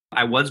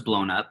I was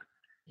blown up.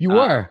 You Uh,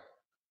 were.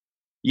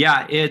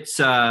 it's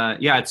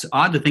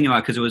odd to think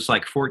about because it was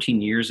like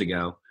 14 years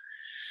ago.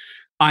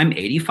 I'm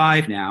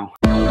 85 now.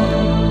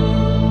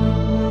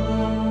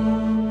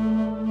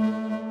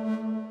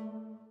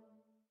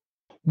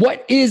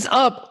 What is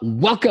up?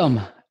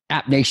 Welcome,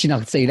 App Nation.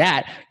 I'll say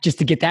that just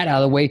to get that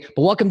out of the way.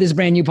 But welcome to this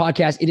brand new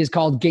podcast. It is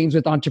called Games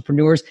with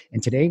Entrepreneurs.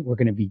 And today we're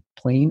going to be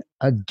playing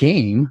a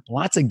game,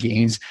 lots of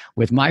games,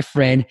 with my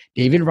friend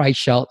David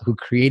Reichelt, who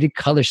created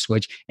Color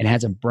Switch and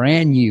has a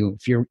brand new,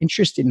 if you're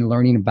interested in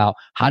learning about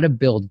how to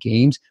build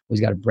games,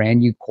 he's got a brand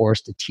new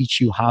course to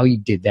teach you how he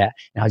did that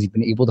and how he's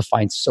been able to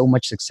find so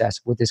much success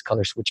with this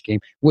Color Switch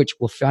game, which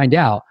we'll find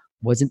out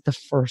wasn't the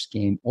first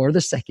game or the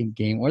second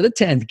game or the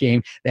 10th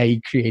game that he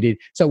created.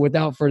 So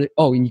without further,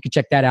 and you can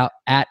check that out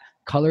at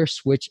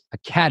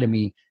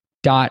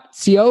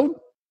colorswitchacademy.co.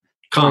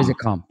 Or is it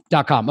com?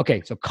 .com.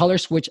 Okay, so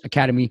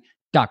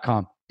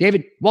colorswitchacademy.com.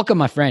 David, welcome,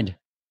 my friend.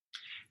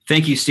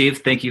 Thank you, Steve.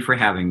 Thank you for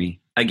having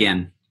me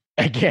again.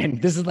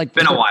 This is like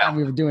been a while.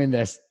 We were doing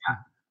this. Yeah.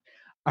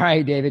 All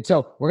right, David.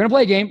 So we're gonna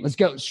play a game. Let's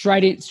go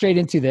straight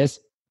into this,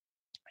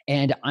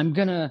 and I'm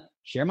gonna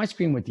share my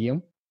screen with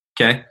you.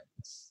 Okay.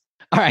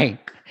 All right.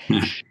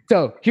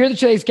 So here are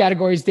today's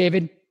categories,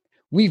 David.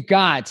 We've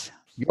got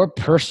your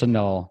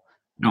personal.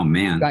 Oh,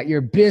 man. We've got your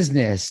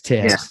business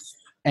tips. Yes.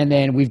 And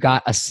then we've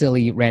got a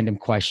silly random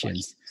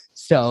questions.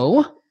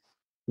 So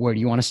where do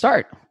you want to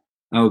start?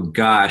 Oh,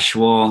 gosh.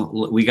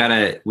 Well, we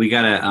gotta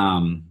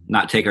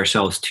not take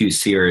ourselves too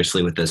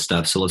seriously with this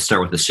stuff. So let's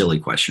start with a silly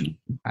question.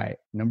 All right.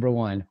 Number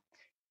one.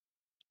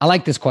 I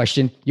like this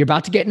question. You're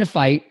about to get in a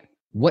fight.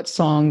 What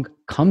song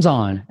comes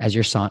on as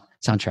your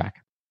soundtrack?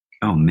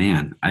 Oh,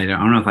 man. I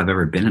don't know if I've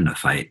ever been in a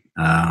fight.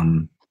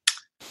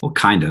 Well,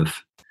 kind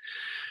of.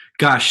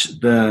 Gosh,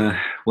 probably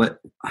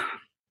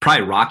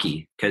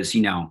Rocky, because,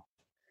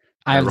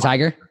 Eye of the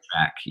Tiger?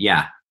 Track.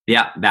 Yeah,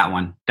 that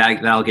one.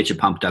 That'll get you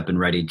pumped up and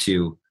ready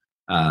to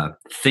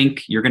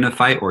think you're going to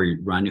fight or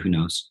run, who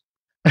knows.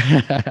 Do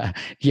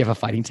you have a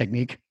fighting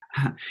technique?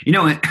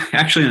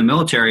 Actually in the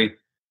military,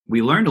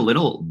 we learned a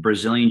little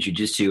Brazilian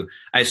jiu-jitsu.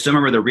 I still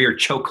remember the rear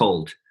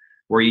chokehold,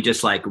 where you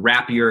just like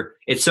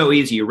it's so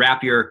easy. You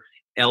wrap your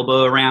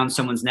elbow around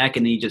someone's neck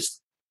and then you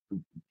just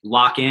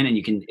lock in and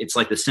it's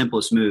like the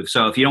simplest move.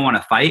 So if you don't want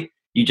to fight,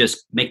 you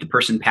just make the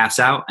person pass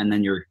out and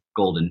then you're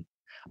golden.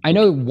 I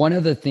know one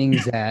of the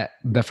things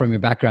but from your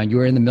background, you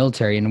were in the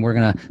military, and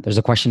there's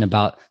a question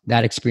about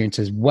that experience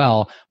as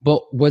well.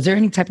 But was there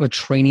any type of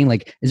training?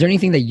 Like, is there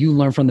anything that you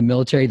learned from the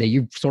military that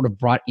you sort of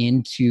brought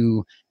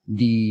into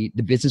the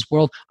business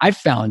world? I've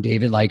found,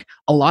 David, like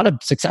a lot of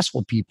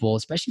successful people,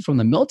 especially from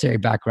the military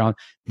background,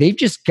 they've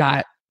just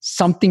got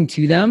something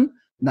to them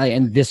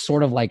and this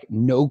sort of like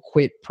no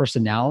quit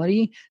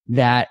personality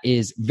that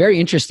is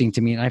very interesting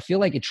to me. And I feel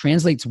like it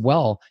translates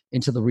well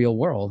into the real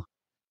world.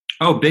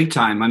 Oh, big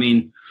time. I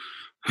mean,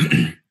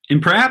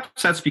 and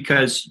perhaps that's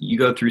because you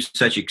go through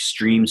such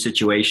extreme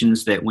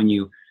situations that when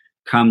you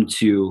come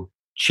to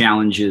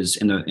challenges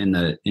in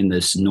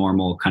this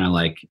normal kind of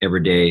like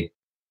everyday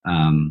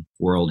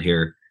world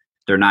here,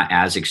 they're not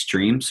as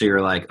extreme. So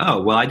you're like,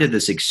 oh, well, I did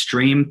this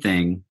extreme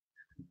thing.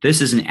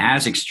 This isn't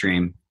as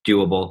extreme,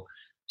 doable.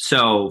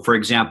 So, for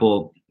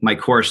example, my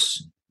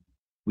course,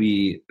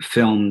 we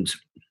filmed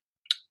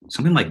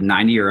something like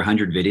 90 or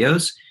 100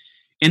 videos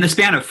in the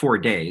span of 4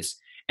 days.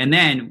 And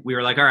then we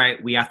were like, all right,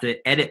 we have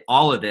to edit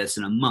all of this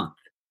in a month.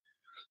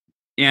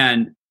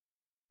 And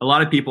a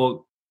lot of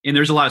people, and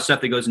there's a lot of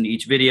stuff that goes into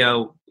each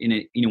video.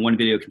 One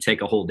video can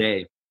take a whole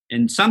day.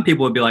 And some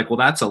people would be like, well,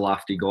 that's a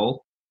lofty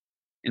goal.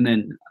 And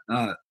then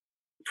from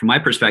my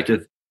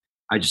perspective,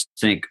 I just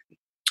think,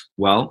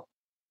 well,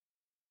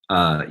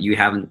 you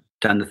haven't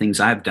done the things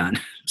I've done.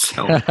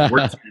 So we're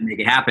just going to make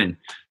it happen.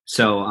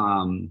 So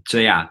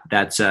yeah,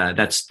 that's I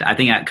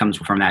think that comes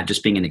from that,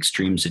 just being in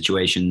extreme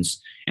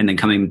situations and then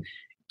coming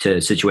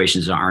to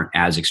situations that aren't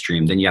as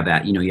extreme. Then you have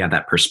that, you have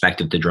that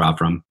perspective to draw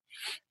from.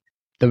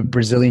 The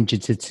Brazilian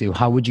jiu-jitsu,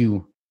 how would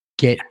you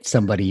get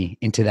somebody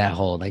into that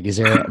hole? Like, is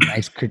there a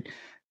nice...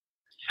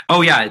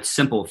 Oh yeah, it's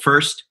simple.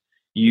 First,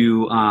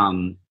 you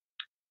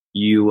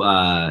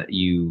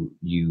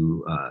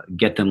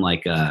get them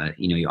like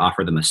you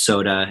offer them a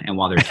soda, and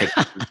while they're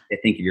taking, they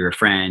think you're a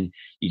friend.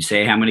 You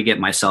say, hey, I'm going to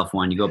get myself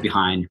one. You go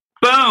behind,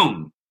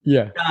 boom,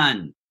 yeah,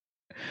 done.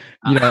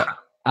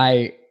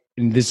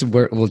 This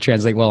will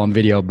translate well on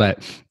video,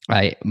 but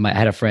I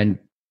had a friend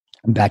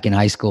back in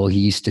high school.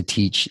 He took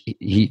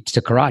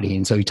karate.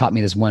 And so he taught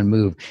me this one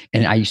move,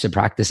 and I used to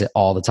practice it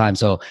all the time.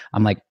 So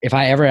I'm like, if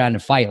I ever had a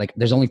fight, like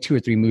there's only 2 or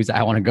 3 moves that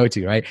I want to go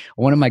to, right?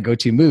 One of my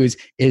go-to moves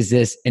is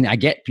this, and I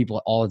get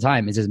people all the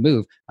time, is this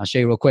move. I'll show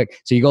you real quick.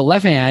 So you go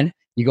left hand,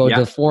 you go to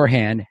the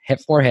forehand,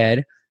 hit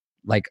forehead,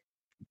 like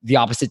the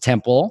opposite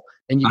temple.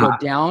 Then you go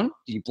down,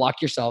 you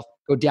block yourself,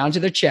 go down to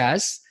their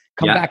chest,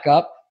 come back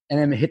up, and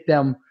then hit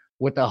them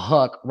with a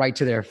hook right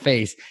to their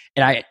face.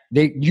 And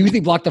they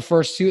usually block the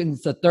first 2, and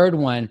it's the third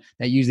one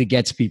that usually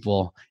gets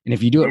people. And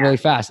if you do it really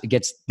fast, it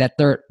gets that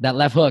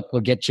left hook will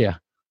get you.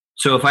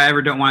 So if I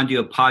ever don't want to do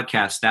a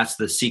podcast, that's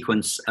the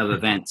sequence of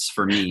events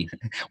for me.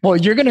 Well,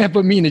 you're going to have to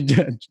put me in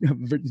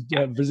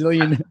a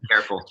Brazilian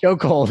Careful.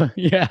 chokehold.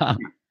 Yeah.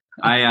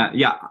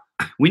 Yeah,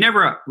 we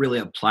never really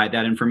applied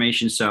that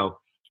information. So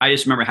I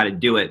just remember how to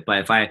do it. But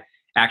if I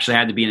actually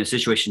had to be in a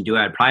situation to do it,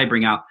 I'd probably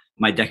bring out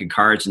my deck of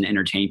cards and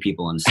entertain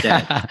people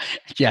instead.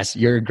 Yes.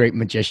 You're a great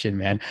magician,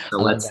 man. So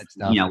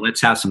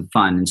let's have some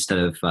fun instead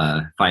of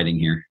fighting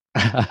here.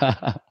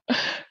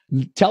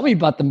 Tell me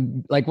about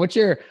them. Like,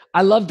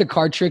 I love the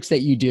card tricks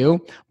that you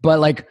do, but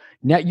like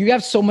now you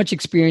have so much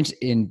experience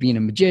in being a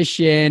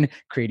magician,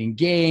 creating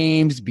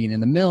games, being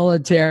in the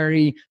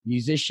military,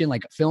 musician,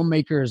 like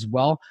filmmaker as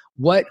well.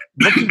 What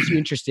keeps you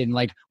interested in,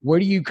 like, where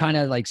do you kind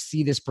of like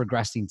see this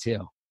progressing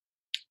to?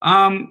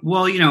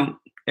 Well,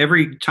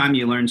 every time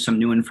you learn some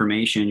new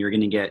information, you're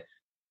going to get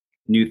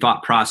new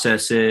thought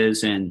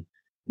processes and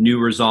new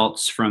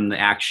results from the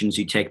actions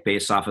you take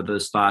based off of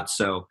those thoughts.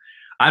 So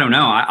I don't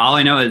know. All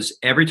I know is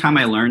every time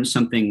I learn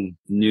something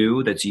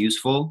new that's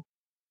useful,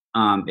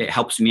 it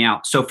helps me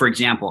out. So for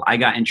example, I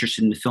got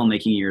interested in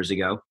filmmaking years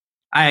ago.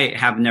 I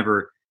have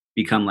never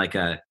become like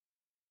a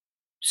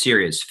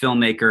serious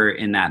filmmaker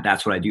in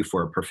that's what I do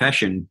for a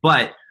profession.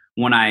 But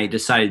when I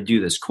decided to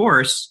do this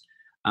course,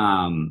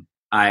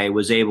 I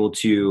was able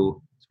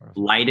to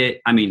light it.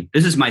 I mean,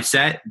 this is my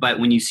set, but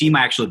when you see my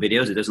actual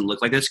videos, it doesn't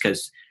look like this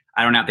because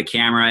I don't have the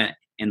camera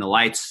and the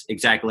lights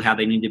exactly how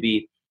they need to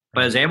be.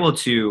 But I was able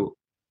to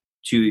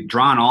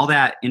draw on all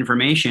that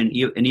information.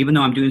 And even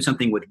though I'm doing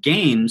something with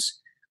games,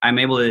 I'm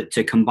able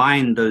to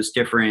combine those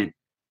different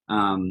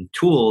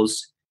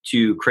tools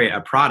to create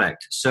a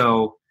product.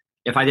 So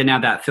if I didn't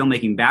have that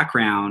filmmaking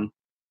background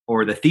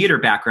or the theater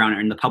background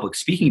or the public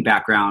speaking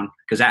background,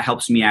 because that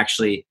helps me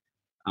actually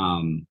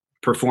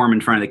perform in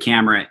front of the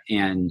camera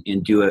and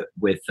do it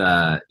with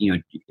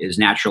as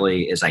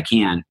naturally as I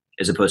can,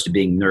 as opposed to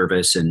being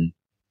nervous and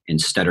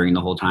stuttering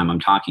the whole time I'm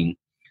talking.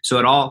 So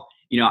it all,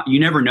 you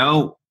never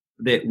know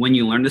that when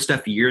you learn this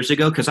stuff years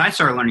ago, because I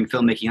started learning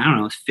filmmaking, I don't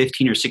know,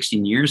 15 or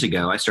 16 years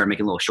ago. I started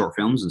making little short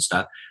films and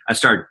stuff. I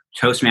started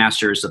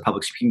Toastmasters, the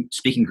public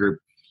speaking group,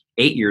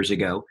 8 years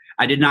ago.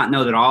 I did not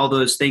know that all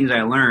those things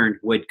I learned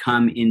would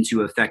come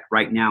into effect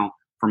right now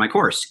for my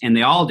course. And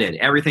they all did.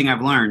 Everything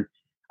I've learned,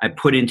 I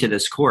put into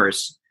this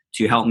course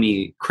to help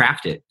me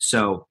craft it.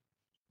 So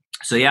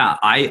yeah,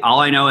 all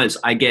I know is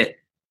I get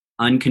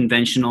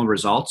unconventional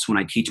results when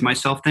I teach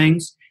myself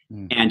things.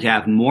 And to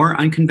have more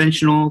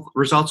unconventional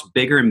results,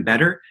 bigger and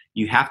better,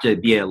 you have to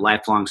be a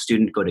lifelong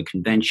student, go to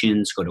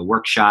conventions, go to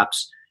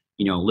workshops,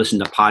 listen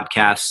to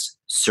podcasts,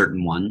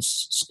 certain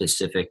ones,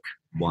 specific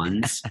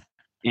ones.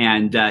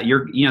 And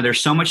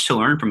there's so much to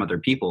learn from other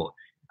people.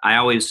 I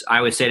always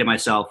say to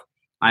myself,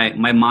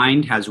 my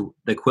mind has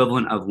the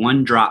equivalent of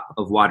one drop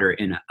of water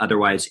in an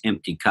otherwise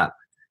empty cup,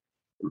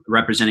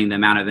 representing the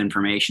amount of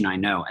information I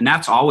know. And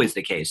that's always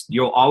the case.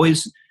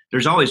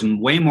 There's always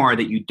way more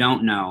that you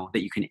don't know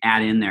that you can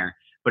add in there.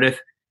 But if,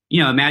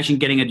 imagine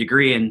getting a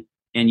degree and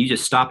you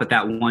just stop at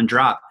that one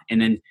drop,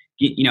 and then,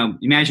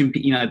 imagine,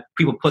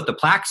 people put the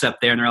plaques up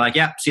there and they're like,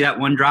 yeah, see that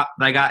one drop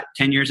that I got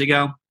 10 years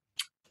ago?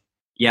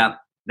 Yeah,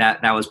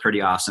 that was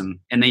pretty awesome.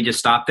 And they just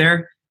stop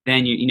there.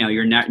 Then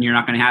you're not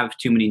going to have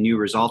too many new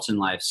results in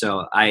life.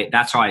 So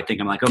that's how I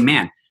think. I'm like, oh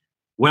man,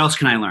 what else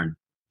can I learn?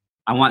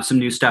 I want some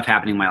new stuff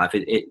happening in my life.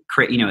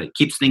 It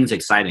keeps things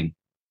exciting.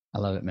 I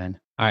love it, man.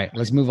 All right,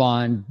 let's move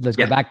on. Let's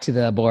go back to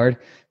the board.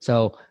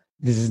 So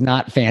this is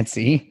not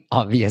fancy,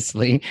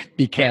 obviously,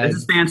 because this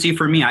is fancy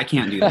for me. I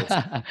can't do this.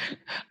 I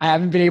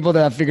haven't been able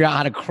to figure out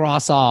how to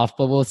cross off,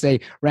 but we'll say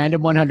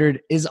random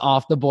 100 is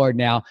off the board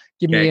now.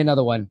 Give me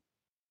another one.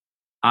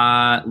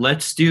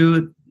 Let's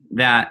do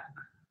that.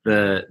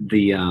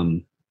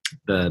 The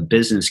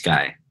business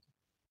guy.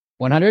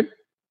 100?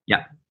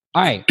 Yeah.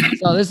 All right.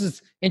 So this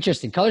is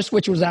interesting. Color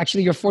Switch was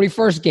actually your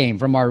 41st game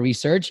from our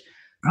research.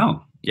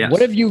 Oh, yes.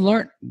 What have you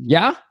learned?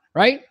 Yeah,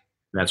 right?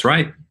 That's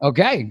right.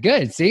 Okay,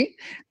 good. See?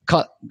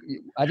 I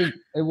think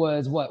it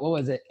was, what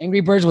was it?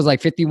 Angry Birds was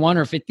like 51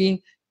 or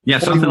 50? Yeah,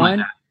 41? Something like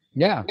that.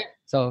 Yeah.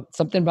 So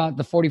something about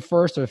the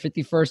 41st or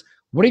 51st.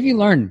 What have you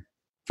learned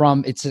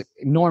from its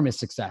enormous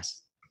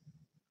success?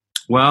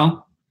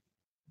 Well,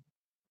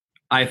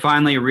 I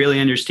finally really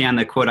understand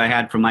the quote I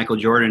had from Michael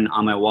Jordan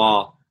on my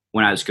wall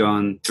when I was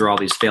going through all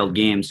these failed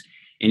games.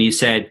 And he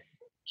said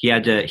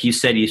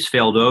he's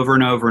failed over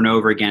and over and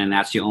over again, and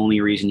that's the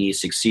only reason he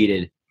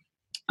succeeded.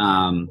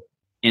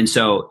 And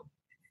so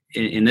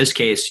in this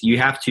case, you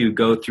have to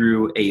go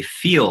through a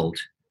field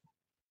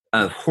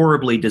of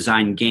horribly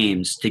designed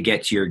games to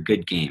get to your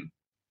good game.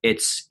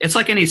 It's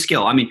like any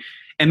skill. I mean,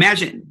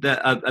 imagine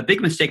a big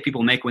mistake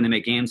people make when they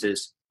make games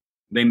is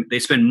they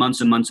spend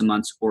months and months and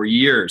months or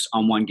years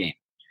on one game.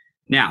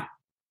 Now,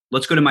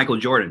 let's go to Michael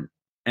Jordan.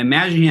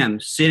 Imagine him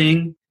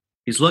sitting,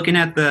 he's looking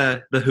at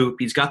the hoop,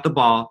 he's got the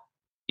ball,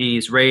 and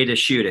he's ready to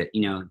shoot it,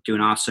 do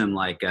an awesome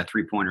like a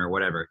three-pointer or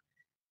whatever.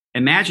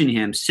 Imagine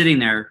him sitting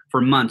there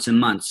for months and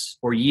months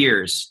or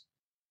years.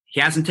 He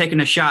hasn't taken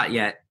a shot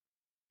yet,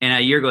 and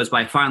a year goes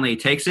by. Finally, he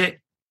takes it,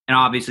 and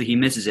obviously he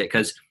misses it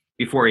because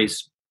before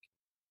he's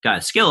got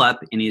a skill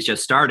up and he's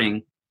just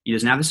starting, he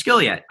doesn't have the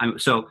skill yet.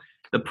 So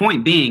the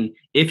point being,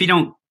 if you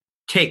don't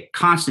take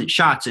constant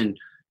shots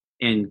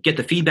and get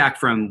the feedback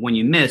from when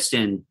you missed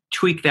and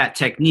tweak that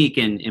technique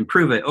and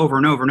improve it over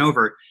and over and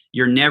over,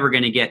 you're never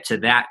going to get to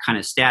that kind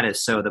of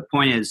status. So the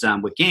point is,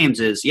 with games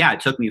is, yeah, it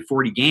took me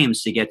 40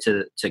 games to get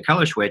to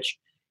color switch.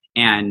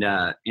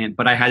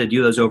 But I had to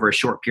do those over a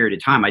short period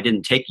of time. I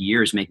didn't take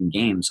years making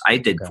games. I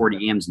did 40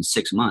 games in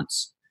 6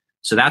 months.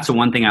 So that's the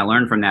one thing I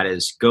learned from that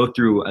is go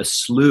through a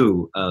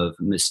slew of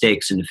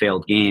mistakes and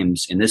failed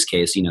games. In this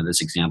case,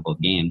 this example of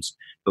games,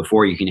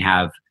 before you can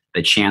have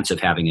the chance of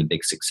having a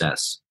big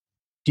success.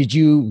 Did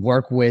you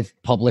work with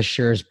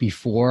publishers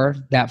before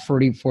that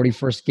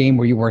 41st game?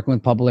 Were you working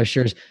with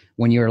publishers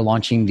when you were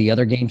launching the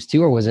other games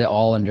too, or was it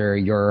all under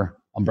your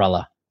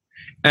umbrella?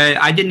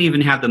 I didn't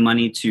even have the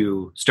money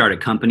to start a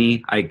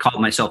company. I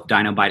called myself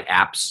Dinobite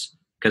Apps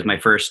because my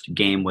first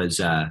game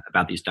was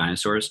about these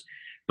dinosaurs.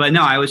 But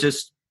no, I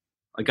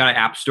got an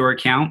app store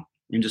account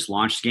and just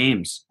launched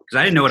games because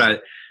I didn't know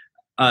what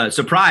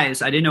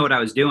surprise, I didn't know what I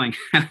was doing.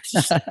 I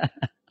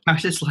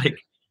was just like,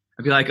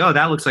 I'd be like, oh,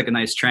 that looks like a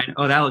nice trend.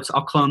 Oh,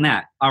 I'll clone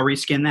that. I'll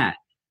reskin that.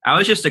 I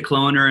was just a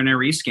cloner and a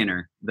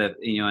reskinner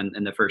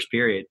in the first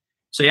period.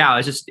 So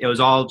yeah, it was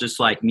all just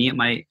like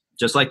me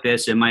just like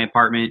this in my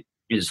apartment.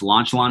 You just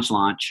launch,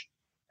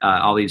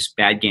 all these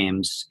bad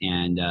games.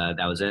 And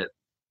that was it.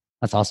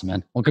 That's awesome,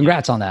 man. Well,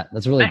 congrats on that.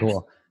 That's really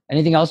cool.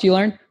 Anything else you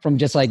learned from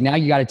just like now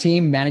you got a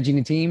team, managing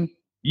a team?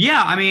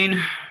 Yeah. I mean,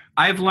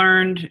 I've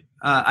learned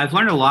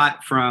a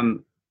lot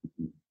from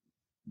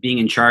being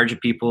in charge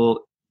of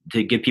people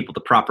to give people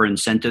the proper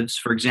incentives,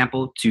 for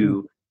example,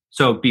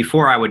 so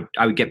before I would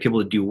get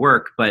people to do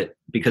work, but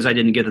because I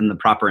didn't give them the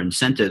proper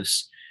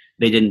incentives,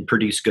 they didn't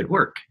produce good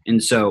work.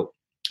 And so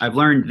I've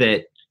learned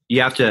that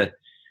you have to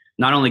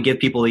not only give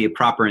people the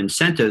proper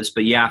incentives,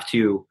 but you have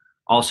to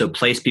also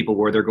place people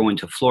where they're going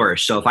to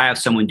flourish. So if I have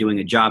someone doing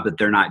a job that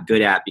they're not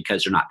good at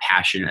because they're not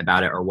passionate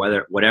about it or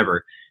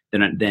whatever,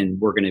 then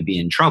we're going to be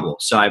in trouble.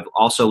 So I've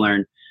also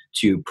learned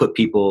to put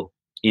people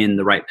in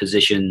the right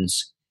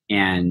positions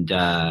and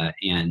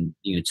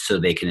so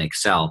they can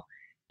excel.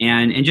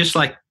 And just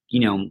like,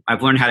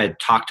 I've learned how to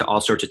talk to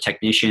all sorts of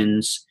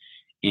technicians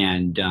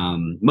and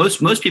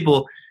most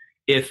people,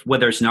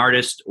 whether it's an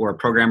artist or a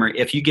programmer,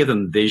 if you give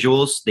them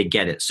visuals, they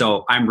get it.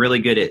 So I'm really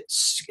good at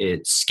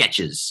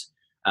sketches,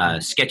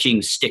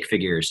 sketching stick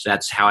figures.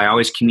 That's how I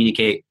always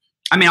communicate.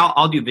 I mean,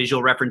 I'll do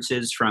visual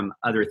references from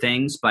other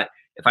things, but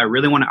if I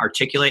really want to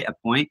articulate a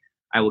point,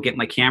 I will get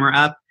my camera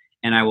up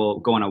and I will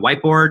go on a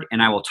whiteboard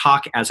and I will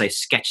talk as I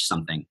sketch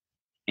something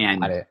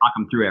and talk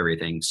them through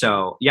everything.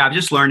 So yeah, I've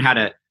just learned how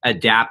to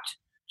adapt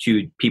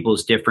to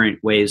people's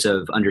different ways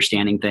of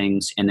understanding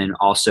things and then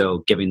also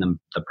giving them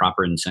the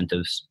proper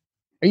incentives.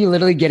 Are you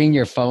literally getting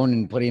your phone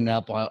and putting it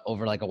up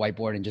over like a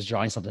whiteboard and just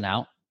drawing something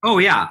out? Oh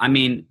yeah. I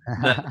mean,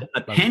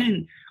 a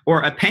pen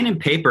and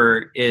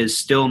paper is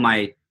still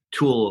my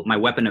tool, my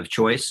weapon of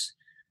choice.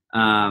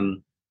 I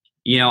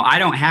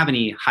don't have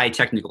any high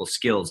technical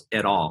skills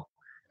at all.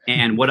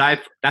 And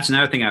that's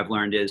another thing I've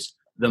learned is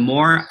the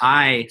more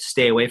I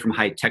stay away from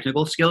high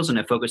technical skills and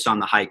I focus on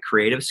the high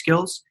creative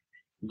skills,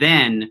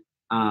 then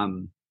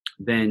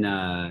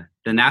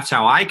that's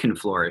how I can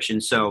flourish.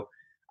 And so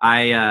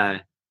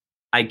I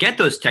get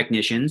those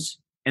technicians,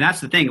 and that's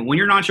the thing. When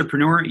you're an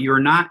entrepreneur,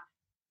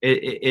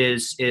 it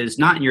is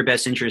not in your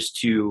best interest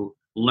to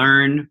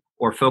learn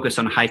or focus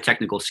on high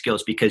technical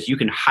skills because you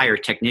can hire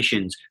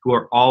technicians who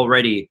are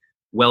already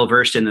well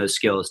versed in those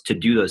skills to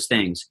do those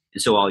things.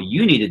 And so all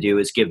you need to do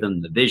is give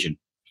them the vision.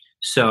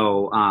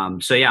 So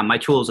yeah, my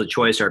tools of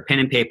choice are pen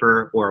and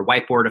paper or a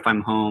whiteboard if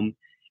I'm home,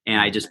 and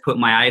I just put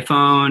my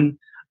iPhone.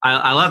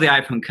 I love the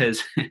iPhone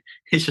because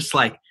it's just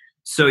like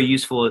so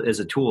useful as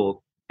a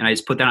tool. And I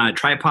just put that on a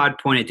tripod,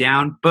 point it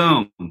down,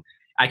 boom.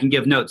 I can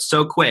give notes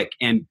so quick,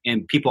 and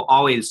people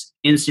always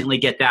instantly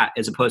get that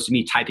as opposed to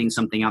me typing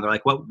something out. They're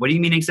like, what do you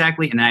mean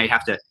exactly? And then I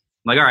have to, I'm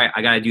like, all right,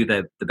 I got to do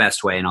the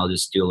best way, and I'll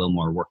just do a little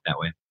more work that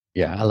way.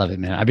 Yeah, I love it,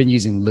 man. I've been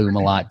using Loom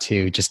a lot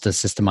too, just to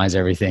systemize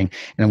everything.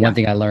 And one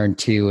thing I learned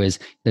too is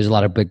there's a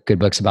lot of good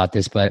books about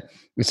this, but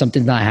if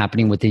something's not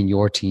happening within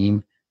your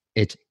team,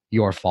 it's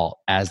your fault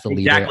as the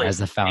leader, as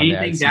the founder.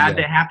 Anything bad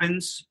that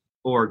happens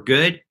or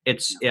good,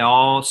 it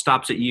all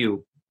stops at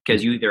you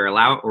because you either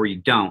allow it or you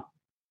don't.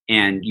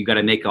 And you got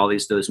to make all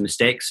those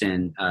mistakes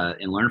and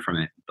learn from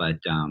it. But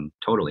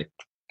totally.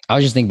 I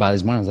was just thinking about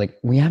this morning. I was like,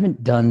 we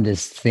haven't done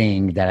this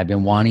thing that I've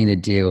been wanting to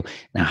do.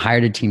 And I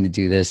hired a team to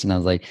do this. And I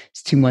was like,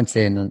 it's 2 months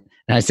in. And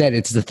I said,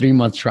 it's the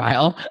 3-month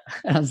trial.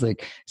 And I was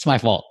like, it's my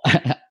fault.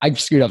 I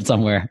screwed up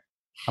somewhere.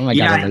 Oh my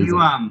God.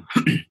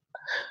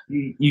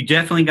 You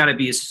definitely got to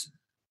be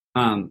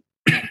the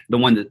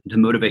one to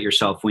motivate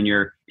yourself when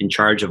you're in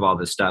charge of all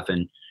this stuff.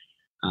 And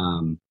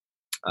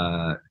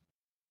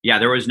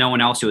there was no one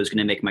else who was going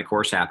to make my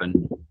course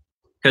happen.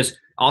 Because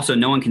also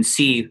no one can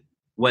see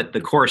what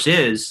the course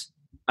is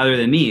other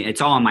than me.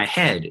 It's all in my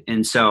head.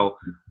 And so,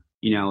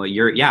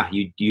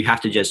 you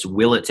have to just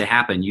will it to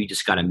happen. You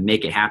just got to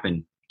make it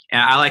happen.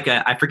 And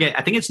I forget,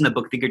 I think it's in the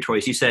book Think Your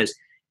Choice. He says,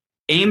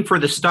 aim for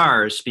the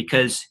stars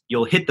because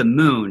you'll hit the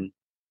moon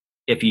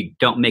if you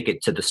don't make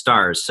it to the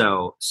stars.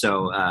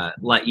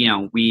 Like,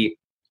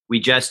 we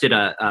just did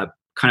a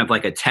kind of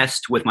like a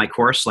test with my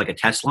course, like a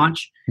test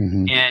launch.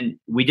 Mm-hmm. And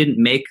we didn't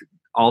make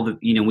all the,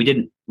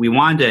 we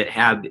wanted to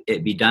have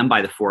it be done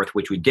by the 4th,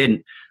 which we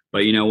didn't.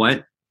 But you know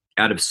what?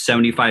 Out of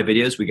 75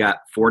 videos, we got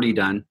 40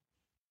 done.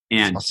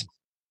 And Awesome.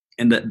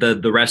 and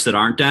the rest that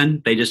aren't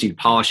done, they just need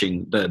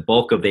polishing. The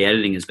bulk of the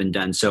editing has been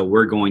done. So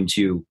we're going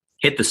to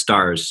hit the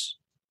stars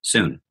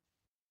soon.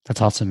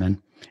 That's awesome,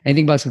 man.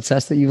 Anything about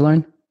success that you've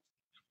learned?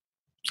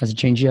 Has it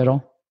changed you at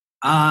all?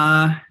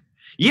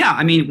 Yeah.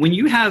 I mean, when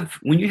you have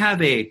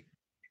the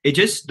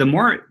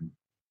more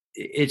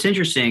it's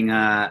interesting.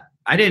 I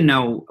didn't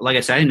know, like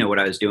I said, I didn't know what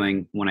I was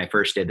doing when I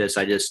first did this.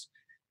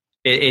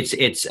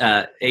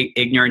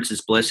 Ignorance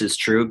is bliss is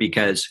true,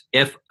 because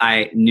if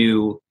I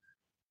knew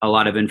a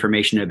lot of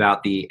information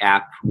about the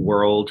app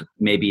world,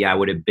 maybe I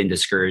would have been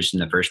discouraged in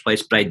the first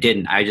place, but I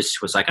didn't. I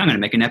just was like, I'm going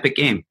to make an epic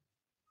game,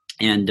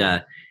 and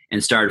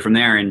started from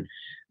there. And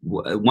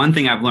one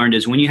thing I've learned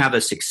is when you have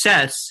a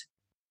success,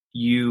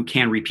 you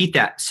can repeat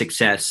that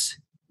success,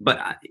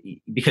 but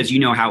because you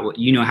know how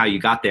you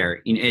got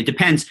there. It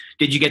depends.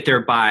 Did you get there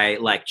by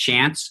like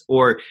chance,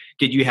 or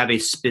did you have a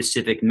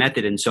specific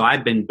method? And so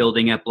I've been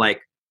building up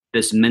like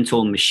this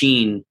mental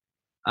machine,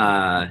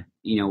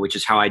 which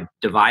is how I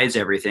devise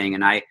everything.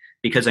 And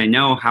because I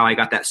know how I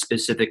got that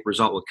specific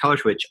result with Color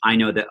Switch, I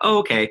know that,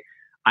 okay,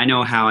 I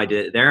know how I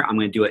did it there. I'm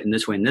going to do it in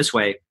this way and this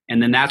way.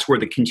 And then that's where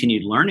the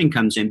continued learning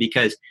comes in,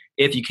 because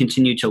if you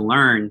continue to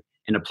learn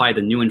and apply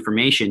the new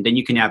information, then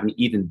you can have an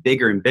even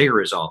bigger and bigger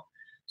result.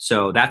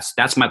 So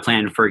that's my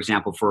plan, for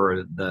example,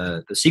 for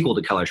the sequel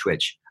to Color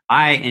Switch.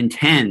 I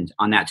intend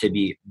on that to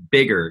be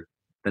bigger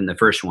than the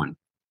first one.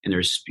 And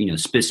there's,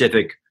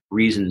 specific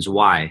reasons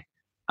why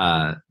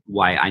I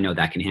know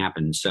that can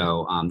happen.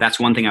 So that's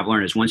one thing I've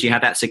learned is once you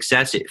have that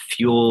success, it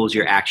fuels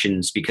your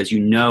actions, because you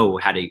know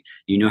how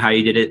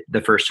you did it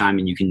the first time,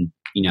 and you can,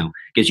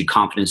 gives you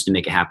confidence to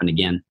make it happen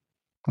again.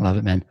 I love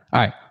it, man. All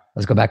right,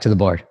 let's go back to the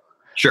board.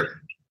 Sure.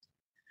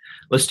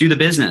 Let's do the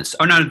business.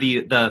 Oh no,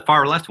 the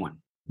far left one.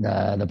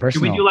 The personal.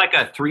 Should we do like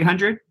a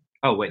 300?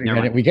 Oh wait,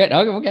 never mind. We good.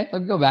 Okay.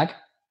 Let's go back.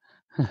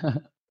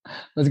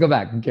 Let's go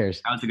back. Who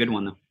cares? That was a good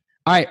one though.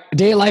 All right,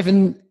 day of life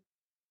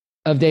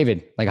of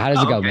David. Like, how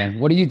does it go, man?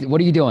 What are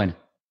you doing?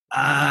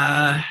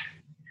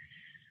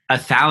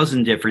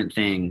 1,000 different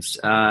things.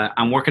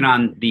 I'm working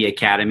on the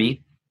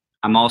academy.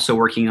 I'm also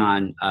working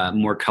on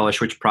more Color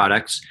Switch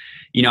products.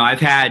 I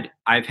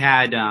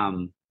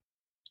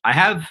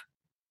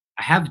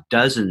have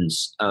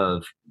dozens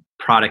of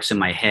products in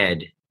my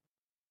head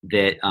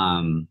that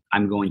I'm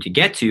going to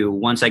get to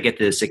once I get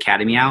this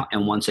academy out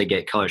and once I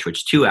get Color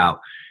Switch 2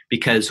 out.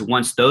 Because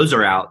once those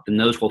are out, then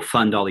those will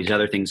fund all these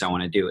other things I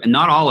want to do. And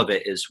not all of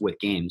it is with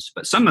games,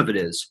 but some of it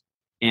is.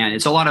 And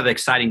it's a lot of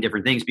exciting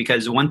different things,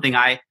 because one thing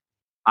I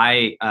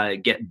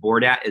get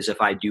bored at is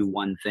if I do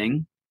one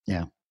thing.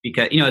 Yeah.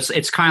 Because,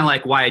 it's kind of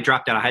like why I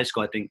dropped out of high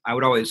school. I think I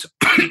was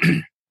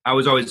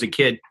always a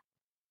kid,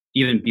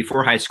 even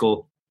before high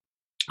school,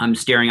 I'm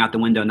staring out the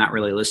window, not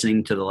really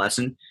listening to the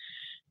lesson,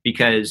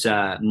 because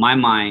my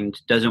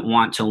mind doesn't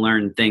want to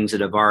learn things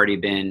that have already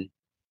been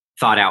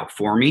thought out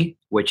for me,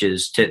 which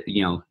is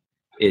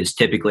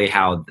typically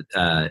how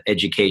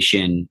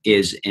education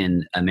is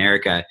in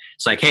America.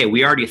 It's like, hey,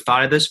 we already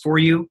thought of this for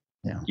you.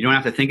 Yeah. You don't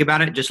have to think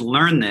about it. Just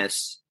learn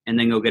this and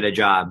then go get a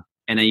job.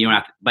 And then you don't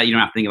have to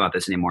think about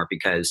this anymore,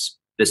 because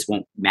this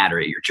won't matter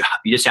at your job.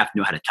 You just have to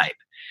know how to type.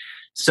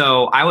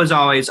 So I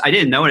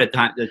didn't know it at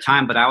the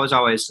time, but I was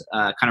always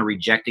kind of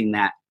rejecting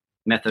that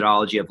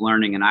methodology of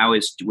learning. And I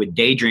always would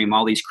daydream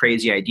all these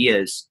crazy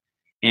ideas.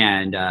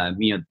 And,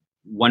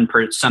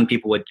 some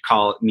people would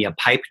call me a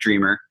pipe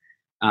dreamer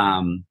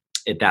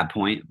at that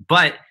point,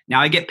 but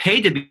now I get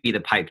paid to be the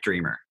pipe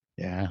dreamer.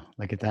 Yeah,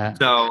 look at that.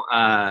 So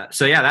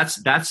yeah,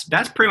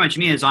 that's pretty much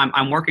me. Is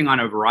I'm working on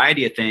a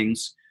variety of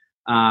things,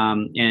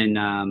 and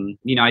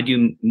I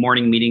do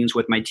morning meetings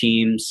with my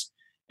teams,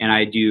 and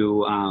I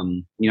do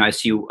I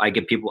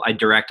get people, I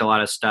direct a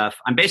lot of stuff.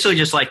 I'm basically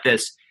just like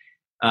this.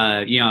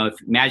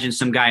 Imagine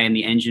some guy in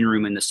the engine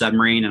room in the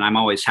submarine, and I'm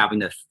always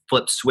having to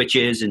flip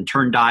switches and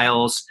turn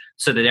dials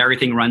so that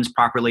everything runs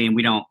properly and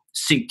we don't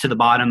sink to the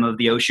bottom of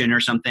the ocean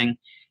or something,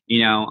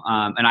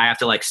 and I have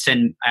to I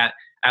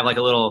have like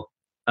a little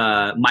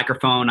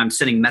microphone. I'm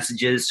sending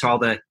messages to all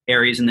the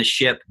areas in the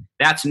ship.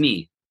 That's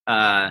me.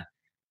 I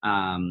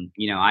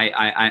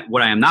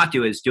what I am not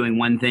doing is doing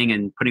one thing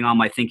and putting all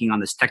my thinking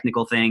on this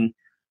technical thing,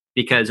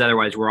 because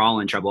otherwise we're all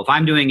in trouble. If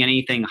I'm doing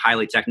anything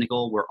highly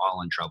technical, we're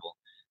all in trouble.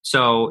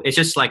 So it's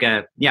just like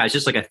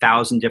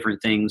 1,000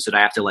 different things that I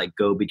have to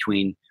go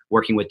between,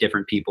 working with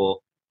different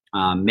people,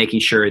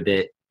 making sure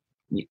that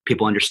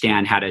people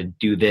understand how to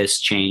do this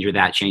change or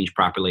that change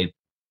properly.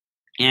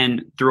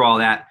 And through all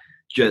that,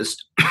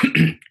 just,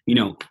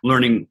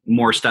 learning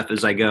more stuff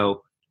as I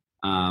go,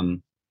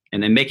 and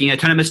then making a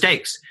ton of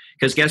mistakes.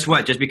 Because guess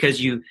what? Just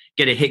because you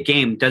get a hit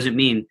game doesn't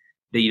mean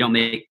that you don't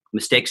make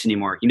mistakes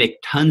anymore. You make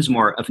tons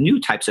more of new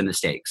types of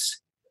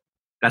mistakes.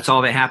 That's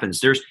all that happens.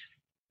 There's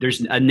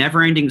a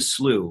never-ending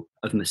slew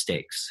of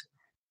mistakes.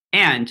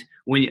 And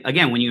when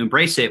you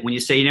embrace it, when you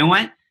say, you know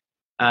what,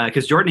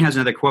 because Jordan has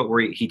another quote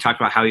where he talked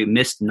about how he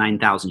missed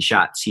 9,000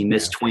 shots. He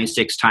missed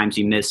 26 times.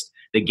 He missed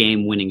the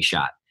game-winning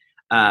shot.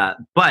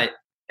 But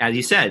as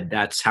he said,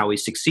 that's how he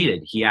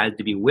succeeded. He had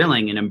to be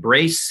willing and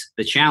embrace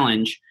the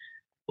challenge,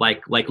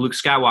 like Luke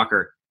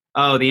Skywalker.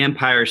 Oh, the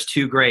Empire is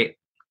too great.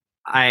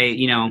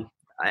 They're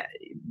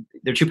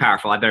too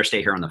powerful. I better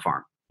stay here on the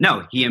farm.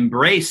 No, he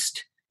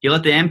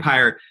let the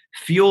Empire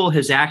fuel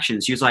his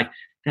actions. He was like,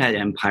 that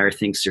Empire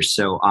thinks they're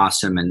so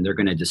awesome and they're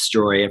going to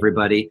destroy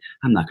everybody.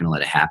 I'm not going to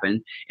let it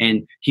happen.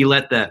 And he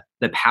let the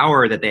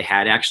power that they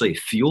had actually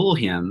fuel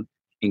him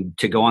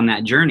to go on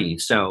that journey.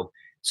 So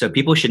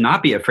people should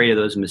not be afraid of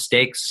those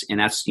mistakes. And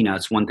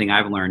that's one thing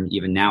I've learned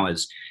even now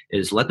is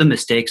let the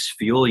mistakes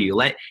fuel you.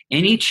 Let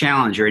any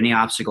challenge or any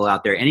obstacle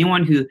out there,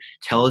 anyone who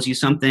tells you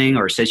something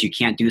or says you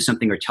can't do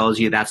something or tells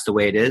you that's the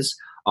way it is,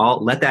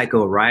 let that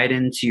go right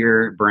into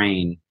your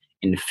brain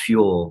and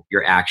fuel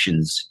your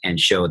actions and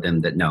show them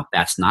that, no,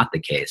 that's not the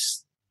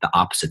case. The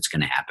opposite's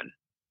going to happen.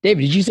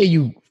 David, did you say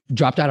you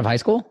dropped out of high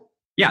school?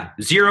 Yeah.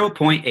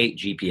 0.8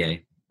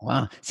 GPA.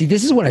 Wow. See,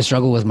 this is what I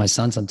struggle with my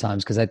son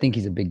sometimes because I think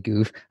he's a big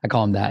goof. I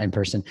call him that in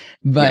person.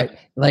 But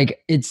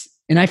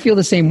and I feel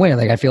the same way.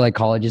 Like I feel like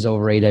college is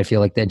overrated. I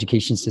feel like the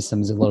education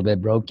system is a little bit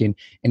broken.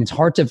 And it's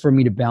hard for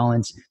me to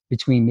balance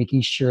between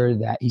making sure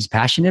that he's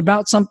passionate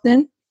about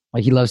something.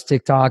 Like he loves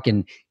TikTok,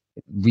 and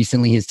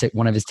recently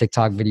one of his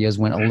TikTok videos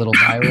went a little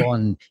viral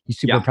and he's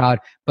super proud,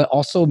 but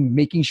also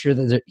making sure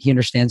that he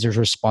understands there's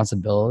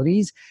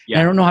responsibilities. Yeah.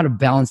 And I don't know how to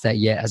balance that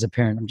yet as a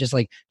parent. I'm just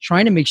like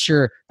trying to make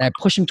sure that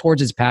I push him towards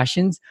his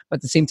passions, but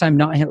at the same time,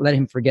 not let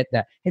him forget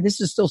that, hey,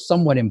 this is still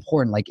somewhat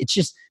important. Like it's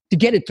just to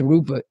get it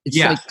through, but it's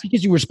like it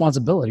teaches you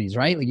responsibilities,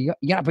 right? Like you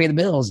got to pay the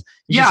bills.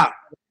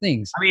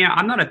 Things. I mean,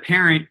 I'm not a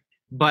parent,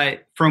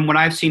 but from what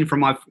I've seen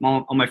from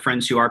all my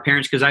friends who are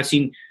parents, because I've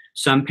seen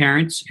some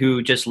parents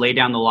who just lay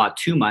down the law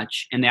too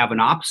much, and they have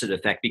an opposite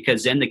effect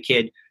because then the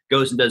kid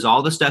goes and does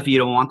all the stuff you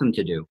don't want them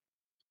to do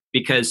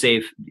because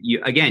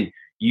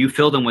you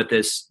fill them with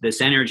this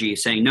energy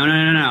saying,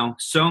 no,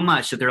 so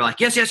much that they're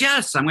like, yes,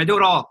 I'm going to do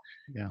it all.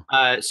 Yeah.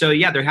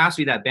 There has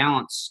to be that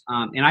balance.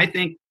 And I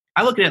think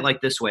I look at it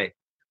like this way.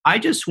 I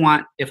just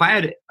want, if I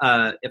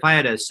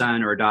had a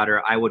son or a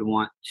daughter, I would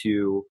want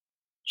to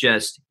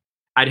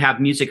I'd have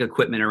music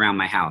equipment around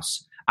my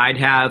house. I'd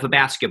have a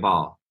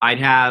basketball. I'd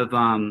have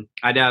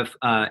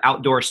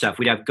outdoor stuff.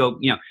 We'd have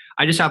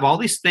I just have all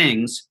these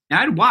things, and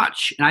I'd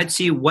watch and I'd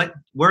see where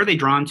are they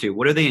drawn to?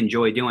 What do they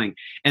enjoy doing?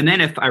 And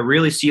then if I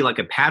really see like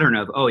a pattern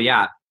of, oh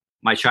yeah,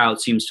 my child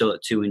seems to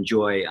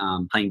enjoy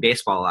playing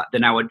baseball a lot,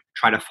 then I would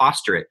try to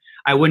foster it.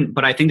 I wouldn't,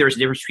 but I think there's a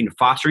difference between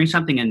fostering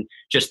something and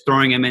just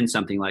throwing them in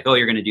something like, oh,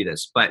 you're going to do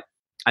this. But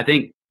I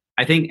think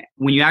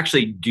when you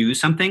actually do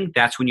something,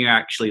 that's when you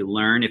actually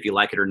learn if you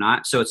like it or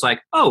not. So it's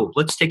like, oh,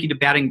 let's take you to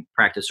batting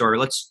practice, or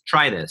let's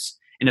try this.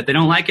 And if they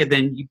don't like it,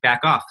 then you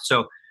back off.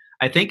 So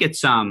I think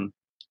it's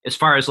as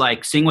far as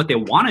like seeing what they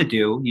want to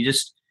do, you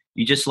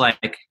just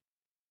like,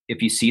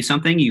 if you see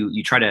something,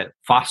 you try to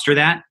foster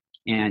that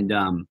and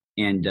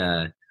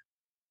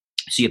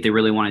see if they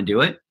really want to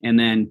do it. And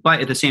then, but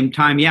at the same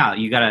time,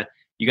 you gotta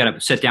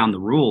set down the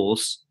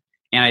rules.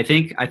 And I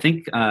think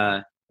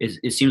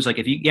it seems like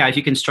if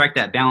you can strike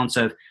that balance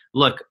of,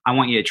 look, I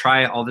want you to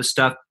try all this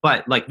stuff,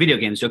 but like video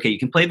games, okay, you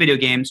can play video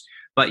games,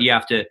 but you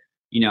have to,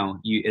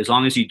 as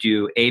long as you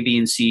do A, B,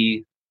 and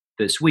C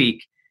this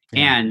week,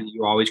 and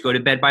you always go to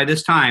bed by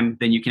this time,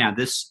 then you can have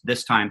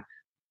this time.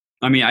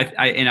 I mean,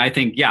 I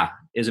think,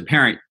 as a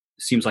parent,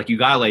 it seems like you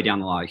gotta lay down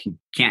the law. You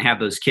can't have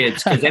those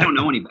kids because they don't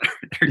know any better.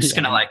 They're just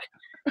gonna like,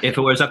 if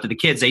it was up to the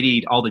kids, they'd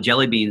eat all the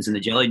jelly beans in the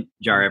jelly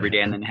jar every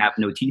day and then have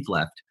no teeth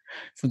left.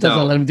 Sometimes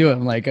I let them do it.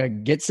 I'm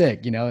like, get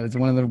sick. It's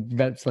one of the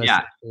best.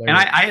 Yeah. And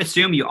I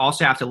assume you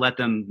also have to let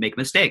them make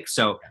mistakes.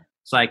 So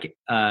it's like,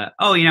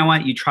 oh, you know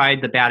what? You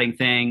tried the batting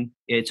thing.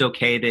 It's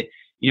okay that,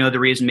 the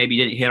reason maybe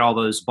you didn't hit all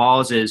those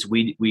balls is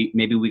we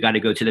got to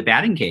go to the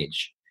batting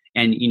cage.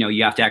 And,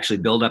 you have to actually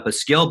build up a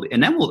skill.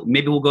 And then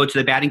we'll go to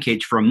the batting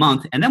cage for a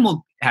month, and then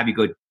we'll have you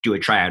go do a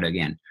tryout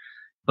again.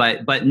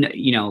 But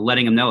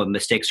letting them know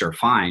mistakes are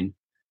fine.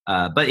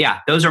 But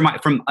yeah, those are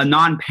from a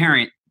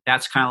non-parent,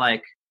 that's kind of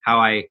like how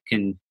I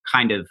can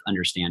kind of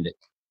understand it.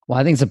 Well,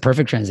 I think it's a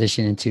perfect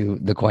transition into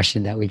the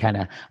question that we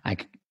I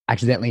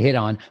accidentally hit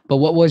on. But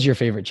what was your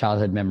favorite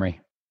childhood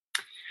memory?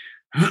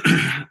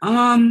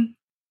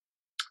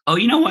 Oh,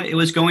 you know what? It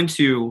was going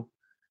to,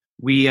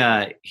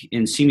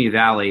 in Simi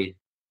Valley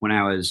when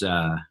I was,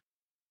 I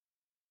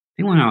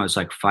think when I was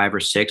like 5 or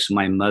 6,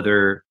 my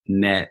mother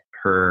met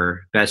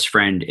her best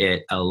friend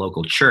at a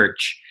local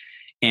church,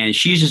 and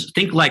she's just,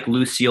 think like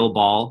Lucille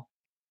Ball,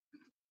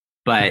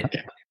 but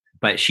okay.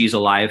 But she's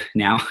alive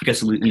now,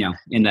 because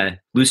in the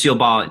Lucille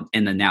Ball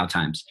in the now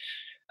times,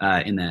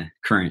 in the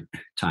current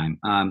time,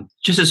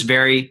 just this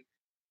very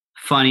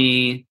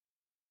funny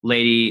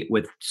lady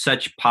with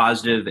such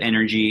positive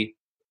energy,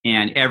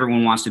 and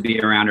everyone wants to be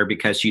around her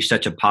because she's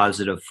such a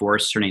positive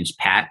force. Her name's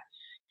Pat.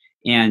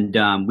 And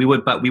we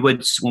would,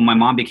 when my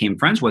mom became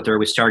friends with her,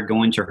 we started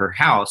going to her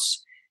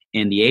house,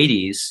 in the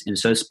 80s. And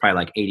so it's probably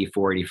like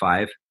 84,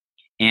 85.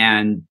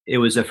 And it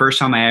was the first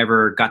time I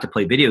ever got to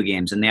play video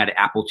games. And they had an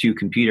Apple II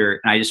computer.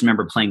 And I just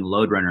remember playing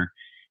Lode Runner.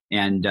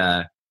 And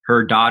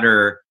her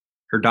daughter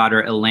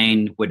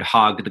Elaine would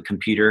hog the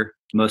computer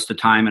most of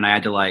the time. And I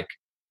had to like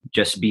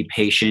just be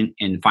patient.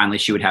 And finally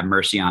she would have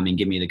mercy on me and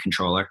give me the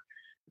controller.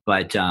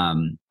 But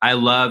I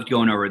loved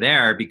going over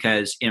there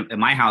because in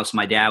my house,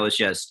 my dad was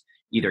just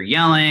either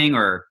yelling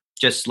or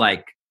just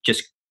a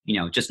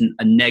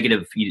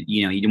negative,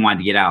 you didn't want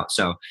to get out.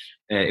 So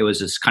it was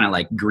this kind of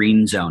like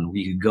green zone where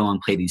you could go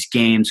and play these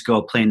games,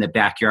 go play in the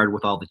backyard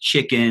with all the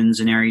chickens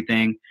and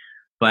everything.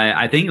 But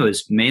I think it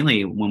was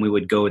mainly when we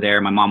would go there,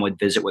 my mom would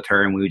visit with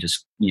her and we would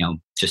just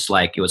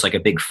it was like a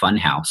big fun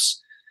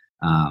house.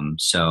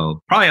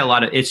 So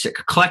probably it's a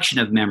collection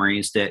of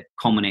memories that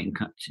culminate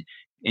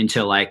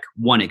into like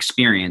one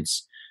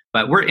experience.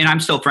 But I'm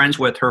still friends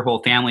with her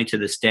whole family to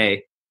this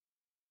day.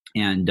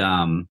 And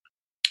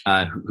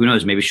who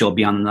knows, maybe she'll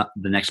be on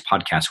the next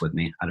podcast with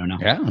me. I don't know.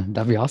 Yeah,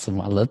 that'd be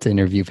awesome. I'd love to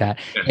interview Pat.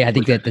 Yeah, I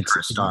think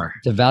that's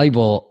a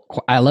valuable.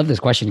 I love this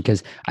question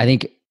because I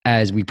think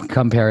as we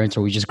become parents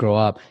or we just grow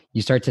up,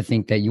 you start to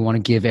think that you want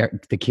to give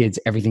the kids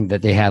everything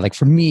that they have. Like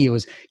for me, it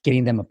was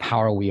getting them a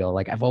Power Wheel.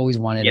 Like I've always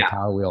wanted a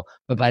Power Wheel,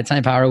 but by the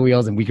time Power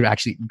Wheels and we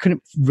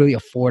couldn't really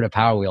afford a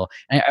Power Wheel.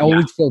 And I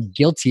always feel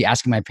guilty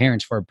asking my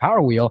parents for a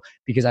Power Wheel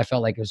because I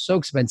felt like it was so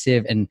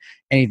expensive and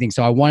anything.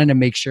 So I wanted to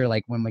make sure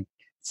like when my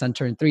son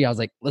turned 3, I was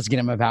like, let's get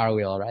him a Power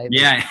Wheel, right?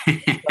 Yeah.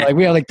 Like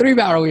we have like 3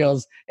 Power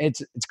Wheels.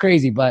 It's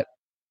crazy, but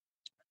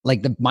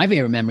like my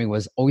favorite memory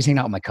was always hanging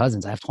out with my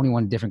cousins. I have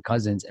 21 different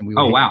cousins, and we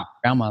would hang out at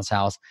grandma's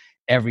house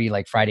every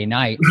like Friday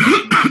night.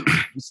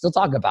 We still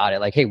talk about it.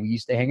 Like, hey, we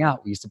used to hang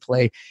out. We used to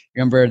play.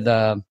 Remember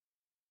the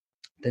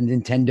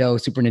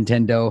Super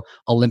Nintendo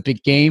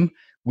Olympic game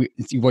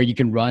where you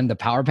can run the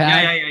power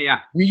pad? Yeah.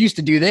 We used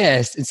to do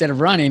this instead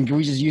of running.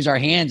 We just use our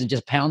hands and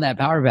just pound that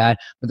power pad.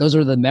 But those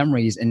are the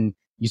memories, and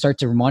you start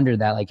to wonder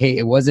that like, hey,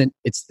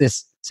 it's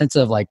this sense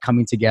of like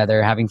coming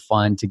together, having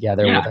fun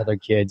together with other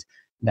kids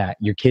that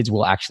your kids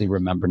will actually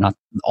remember, not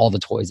all the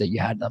toys that you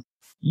had them.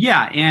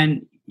 Yeah.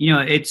 And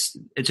it's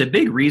a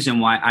big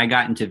reason why I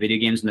got into video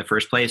games in the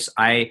first place.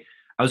 I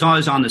was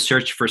always on the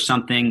search for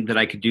something that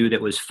I could do that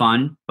was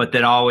fun, but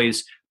that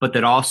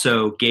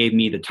also gave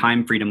me the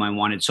time freedom I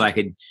wanted so I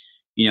could,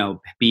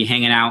 be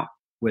hanging out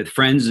with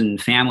friends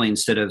and family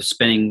instead of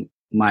spending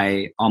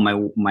all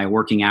my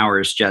working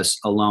hours just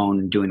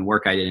alone doing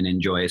work I didn't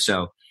enjoy.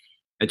 So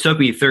it took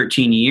me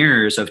 13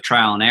 years of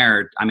trial and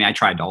error. I mean, I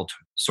tried all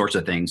sorts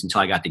of things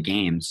until I got to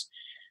games,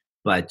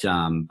 but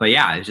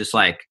yeah, it's just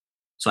like,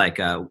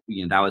 that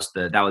was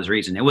the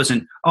reason. It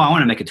wasn't, I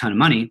want to make a ton of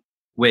money,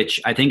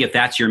 which I think if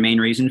that's your main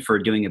reason for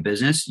doing a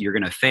business, you're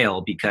going to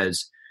fail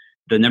because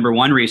the number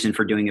one reason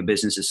for doing a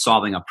business is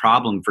solving a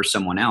problem for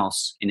someone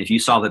else. And if you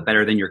solve it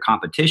better than your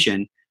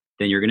competition,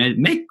 then you're going to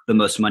make the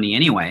most money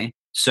anyway.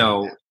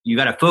 So you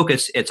got to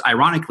focus. It's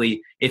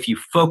ironically, if you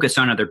focus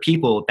on other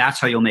people, that's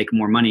how you'll make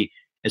more money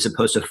as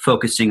opposed to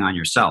focusing on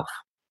yourself.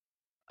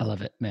 I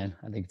love it, man.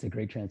 I think it's a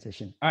great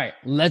transition. All right,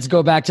 let's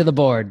go back to the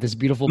board, this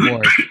beautiful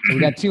board. So we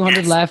got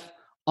 200 left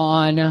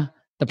on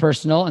the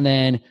personal and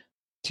then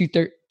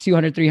 200,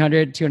 300,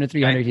 200,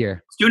 300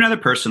 here. Let's do another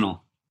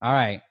personal. All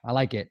right, I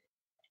like it.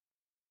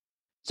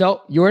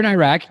 So you're in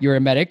Iraq. You're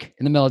a medic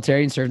in the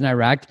military and served in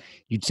Iraq.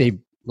 You'd say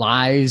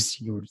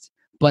lies.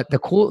 But the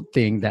cool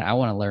thing that I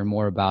want to learn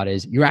more about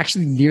is you're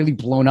actually nearly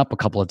blown up a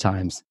couple of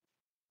times.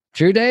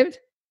 True, David?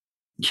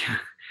 Yeah.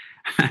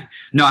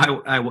 No,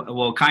 I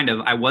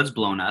was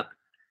blown up.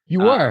 You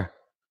were?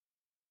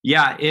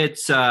 Yeah,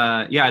 it's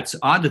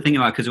odd to think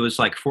about because it was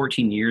like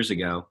 14 years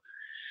ago.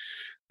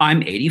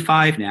 I'm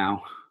 85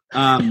 now.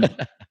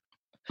 But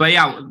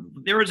yeah,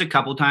 there was a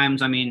couple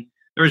times. I mean,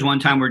 there was one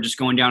time we're just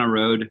going down a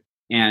road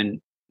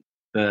and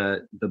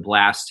the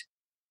blast,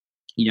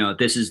 if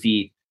this is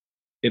the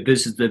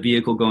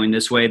vehicle going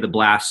this way, the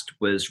blast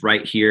was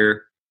right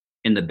here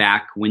in the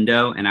back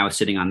window and I was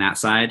sitting on that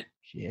side.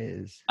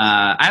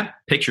 I have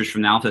pictures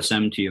from the Alpha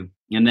Sim too.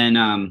 And then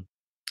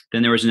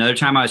there was another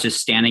time I was just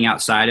standing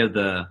outside of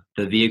the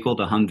vehicle,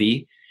 the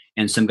Humvee,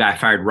 and some guy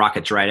fired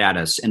rockets right at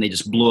us and they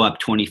just blew up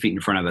 20 feet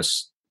in front of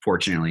us,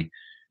 fortunately.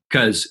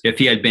 Because if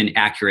he had been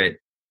accurate,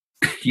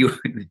 it'd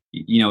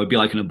be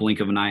like in a blink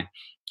of an eye.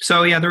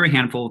 So yeah, there were a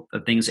handful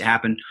of things that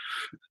happened.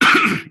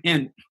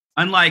 And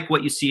unlike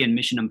what you see in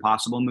Mission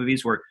Impossible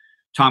movies where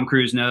Tom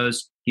Cruise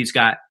knows he's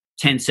got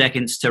 10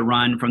 seconds to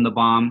run from the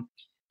bomb,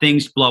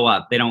 things blow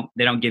up. They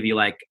don't give you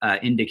like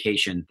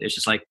indication. It's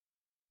just like,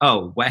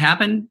 oh, what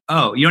happened?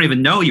 Oh, you don't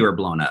even know you were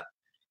blown up.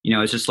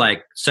 It's just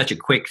like such a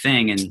quick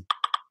thing. And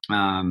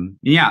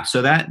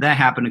so that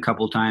happened a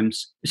couple of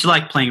times. It's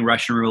like playing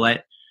Russian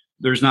roulette.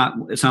 It's not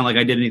like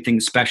I did anything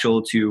special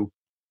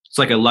it's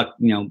like a luck,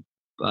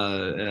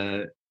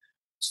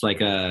 it's like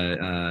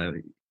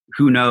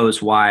who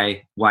knows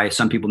why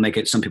some people make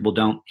it, some people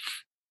don't.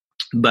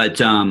 But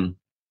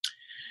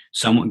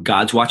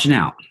God's watching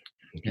out.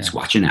 He's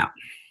watching out.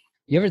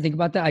 You ever think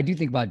about that? I do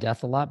think about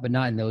death a lot, but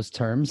not in those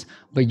terms.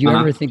 But you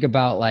ever think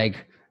about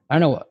like, I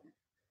don't know,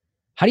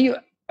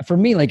 for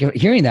me, like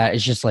hearing that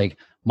is just like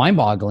mind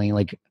boggling.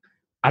 Like,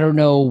 I don't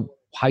know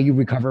how you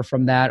recover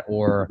from that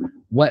or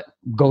what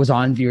goes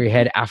on through your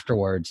head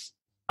afterwards.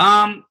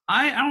 I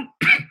don't,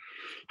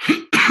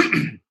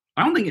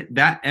 I don't think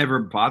that ever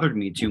bothered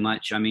me too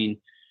much. I mean,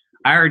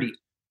 I already,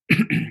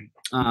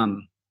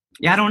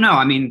 yeah, I don't know.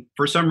 I mean,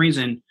 for some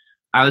reason,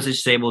 I was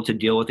just able to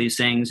deal with these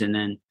things, and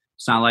then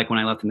it's not like when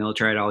I left the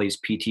military, I had all these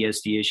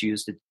PTSD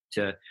issues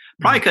to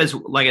probably because,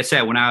 like I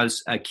said, when I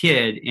was a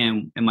kid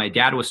and my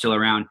dad was still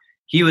around,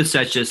 he was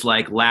such this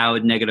like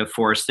loud negative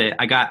force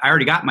that I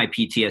already got my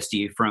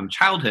PTSD from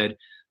childhood.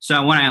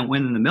 So when I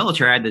went in the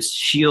military, I had this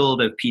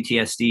shield of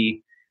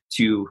PTSD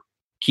to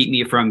keep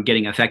me from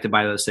getting affected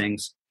by those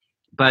things.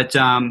 But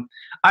I don't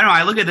know.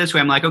 I look at it this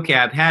way. I'm like, okay,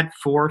 I've had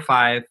 4 or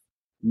 5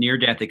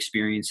 near-death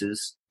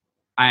experiences.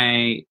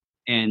 And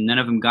none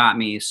of them got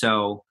me.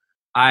 So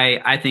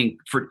I think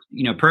for,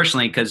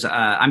 personally, because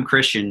I'm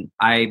Christian,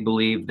 I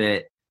believe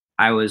that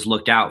I was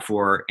looked out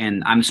for,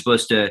 and I'm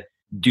supposed to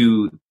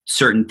do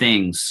certain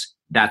things.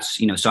 That's,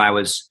 so I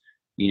was,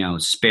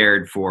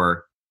 spared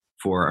for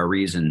a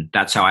reason.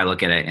 That's how I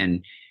look at it.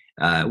 And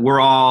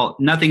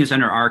nothing is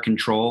under our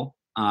control.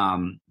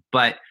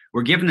 But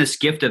we're given this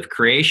gift of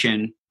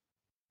creation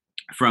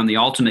from the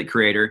ultimate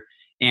creator.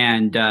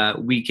 And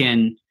we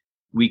can,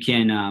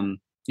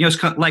 it's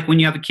kind of like when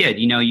you have a kid,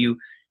 you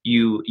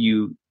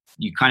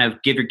kind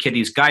of give your kid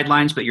these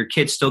guidelines, but your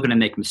kid's still going to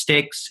make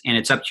mistakes, and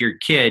it's up to your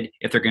kid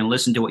if they're going to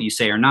listen to what you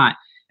say or not.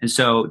 And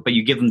so, but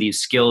you give them these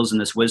skills and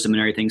this wisdom and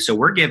everything. So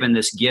we're given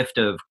this gift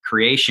of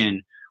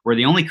creation. We're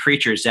the only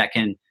creatures that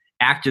can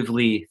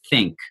actively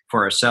think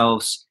for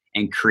ourselves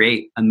and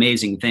create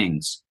amazing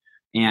things.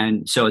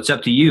 And so it's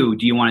up to you.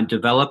 Do you want to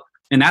develop?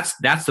 And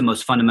that's the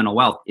most fundamental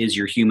wealth, is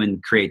your human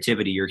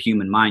creativity, your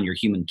human mind, your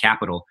human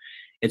capital.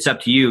 It's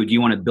up to you. Do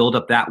you want to build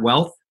up that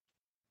wealth,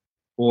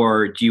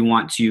 or do you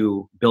want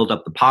to build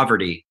up the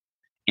poverty?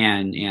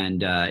 And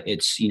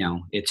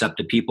it's up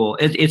to people.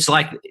 It's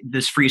like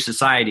this free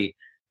society.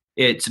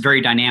 It's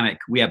very dynamic.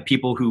 We have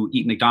people who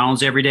eat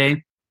McDonald's every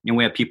day, and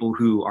we have people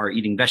who are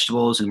eating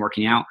vegetables and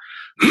working out.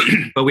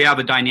 But we have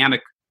a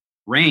dynamic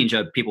range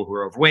of people who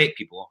are overweight,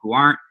 people who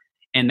aren't.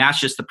 And that's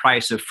just the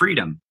price of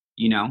freedom.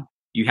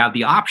 You have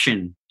the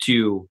option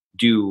to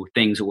do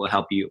things that will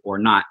help you or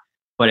not,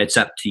 but it's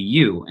up to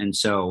you. And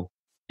so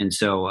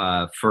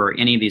for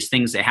any of these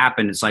things that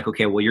happen, it's like,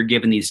 okay, well, you're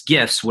given these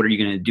gifts. What are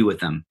you going to do with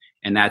them?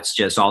 And that's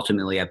just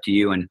ultimately up to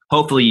you. And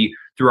hopefully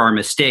through our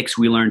mistakes,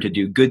 we learn to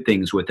do good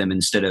things with them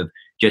instead of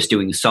just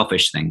doing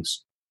selfish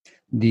things.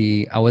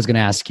 I was going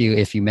to ask you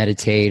if you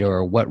meditate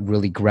or what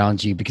really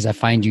grounds you, because I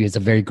find you as a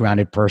very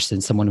grounded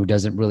person, someone who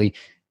doesn't really,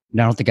 I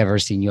don't think I've ever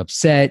seen you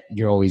upset.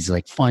 You're always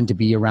like fun to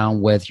be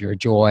around with. You're a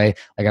joy.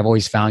 Like I've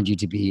always found you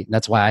to be.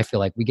 That's why I feel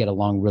like we get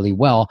along really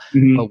well.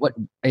 Mm-hmm. But what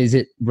is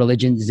it?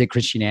 Religion? Is it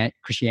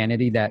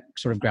Christianity that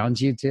sort of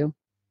grounds you too?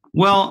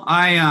 Well,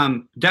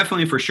 I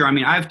definitely, for sure. I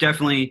mean, I've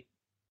definitely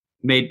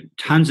made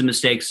tons of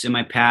mistakes in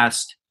my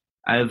past.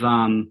 I've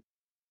I'm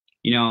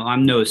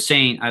no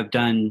saint. I've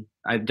done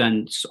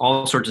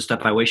all sorts of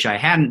stuff I wish I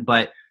hadn't.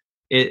 But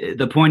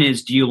the point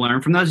is, do you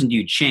learn from those and do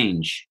you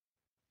change?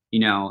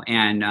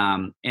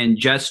 And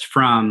just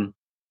from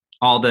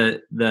all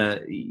the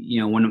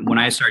when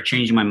I started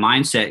changing my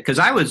mindset, because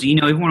I was,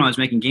 even when I was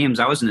making games,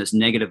 I was in this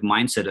negative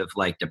mindset of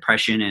like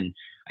depression, and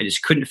I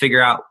just couldn't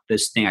figure out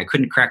this thing. I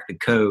couldn't crack the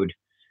code,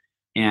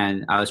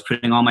 and I was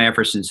putting all my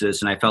efforts into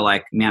this, and I felt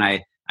like,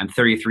 man, I'm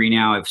 33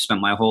 now. I've spent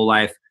my whole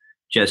life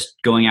just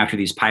going after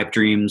these pipe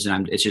dreams,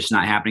 and it's just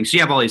not happening. So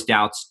you have all these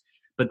doubts,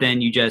 but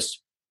then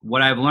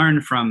what I've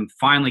learned from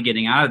finally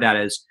getting out of that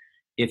is,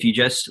 if you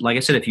just, like I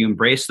said, if you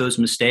embrace those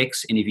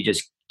mistakes and if you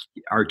just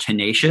are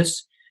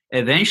tenacious,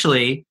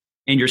 eventually,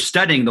 and you're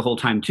studying the whole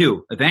time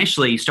too,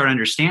 eventually you start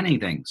understanding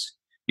things,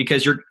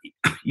 because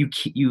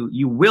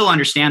you will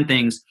understand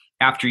things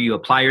after you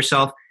apply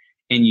yourself,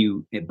 and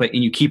you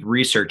keep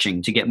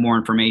researching to get more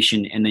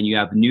information, and then you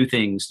have new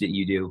things that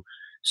you do.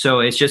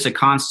 So it's just a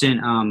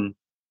constant.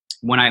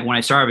 When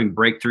I started having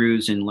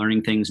breakthroughs and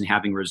learning things and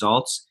having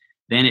results,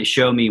 then it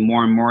showed me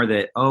more and more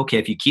that, okay,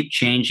 if you keep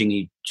changing,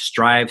 you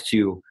strive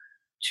to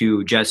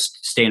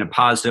just stay in a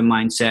positive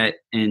mindset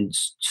and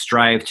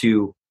strive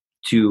to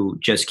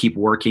just keep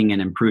working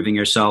and improving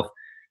yourself,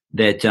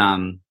 that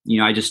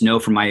I just know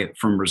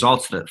from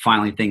results that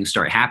finally things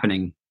start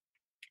happening.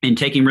 And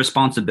taking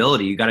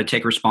responsibility, you got to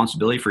take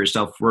responsibility for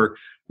yourself. We're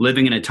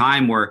living in a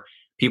time where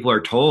people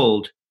are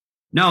told,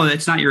 no,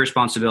 that's not your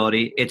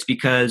responsibility. It's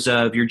because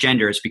of your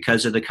gender. It's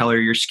because of the color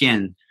of your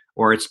skin,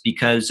 or it's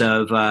because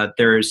of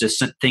there's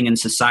this thing in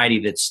society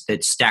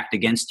that's stacked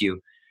against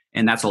you,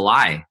 and that's a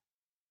lie.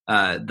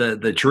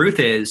 The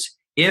truth is,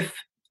 if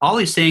all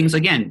these things,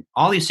 again,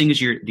 all these things,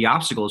 the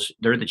obstacles,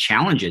 they're the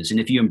challenges. And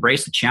if you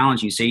embrace the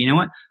challenge, you say, you know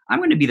what, I'm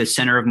going to be the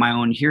center of my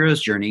own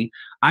hero's journey.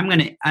 I'm going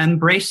to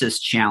embrace this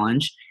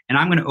challenge, and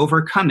I'm going to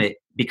overcome it,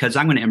 because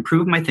I'm going to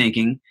improve my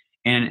thinking,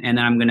 and then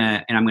I'm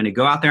going to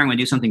go out there. I'm going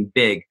to do something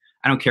big.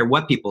 I don't care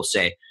what people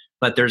say.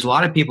 But there's a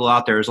lot of people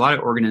out there. There's a lot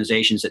of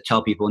organizations that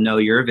tell people, no,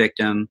 you're a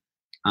victim.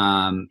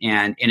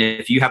 And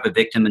if you have a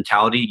victim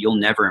mentality, you'll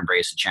never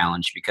embrace a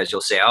challenge because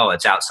you'll say, oh,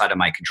 it's outside of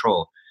my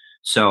control.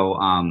 So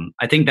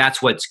I think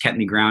that's what's kept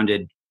me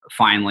grounded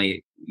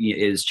finally,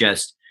 is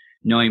just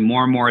knowing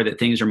more and more that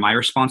things are my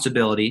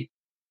responsibility.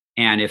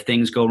 And if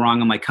things go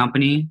wrong in my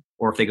company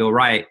or if they go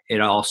right,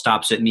 it all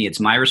stops at me. It's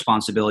my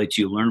responsibility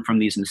to learn from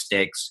these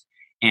mistakes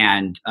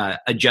and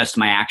adjust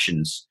my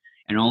actions.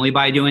 And only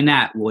by doing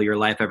that will your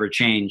life ever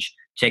change.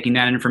 Taking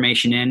that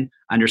information in,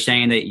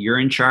 understanding that you're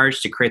in charge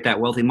to create that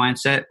wealthy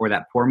mindset or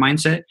that poor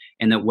mindset,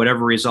 and that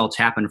whatever results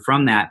happen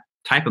from that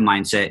type of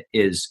mindset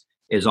is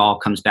all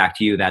comes back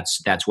to you.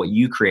 That's what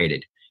you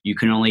created.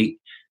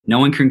 No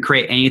one can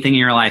create anything in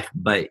your life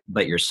but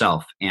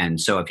yourself.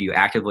 And so if you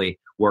actively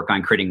work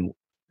on creating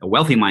a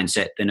wealthy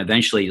mindset, then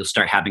eventually you'll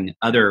start having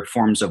other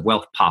forms of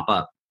wealth pop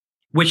up,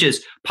 which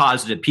is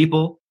positive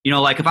people.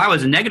 Like if I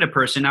was a negative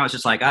person, I was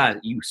just like,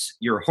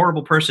 you're a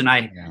horrible person.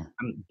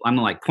 I'm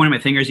like pointing my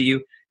fingers at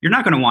you. You're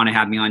not going to want to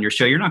have me on your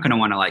show. You're not going to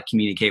want to like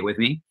communicate with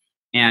me.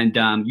 And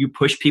you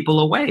push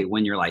people away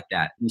when you're like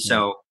that. And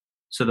so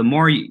the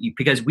more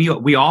because we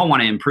all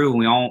want to improve,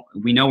 and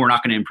we know we're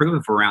not going to improve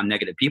if we're around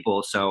negative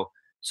people. So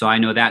I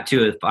know that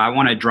too. If I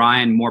want to draw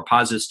in more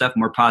positive stuff,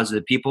 more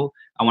positive people,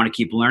 I want to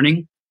keep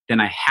learning, then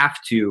I have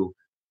to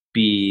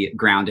be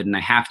grounded and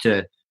I have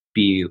to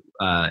be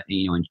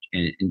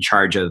in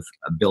charge of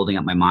building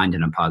up my mind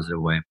in a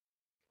positive way.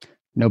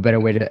 No better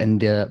way to end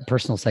the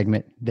personal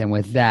segment than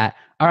with that.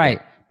 All right.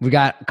 We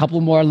got a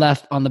couple more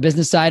left on the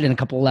business side and a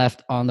couple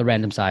left on the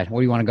random side.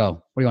 Where do you want to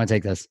go? Where do you want to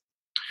take this?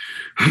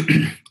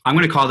 I'm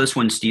going to call this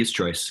one Steve's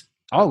choice.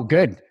 Oh,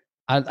 good.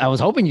 I was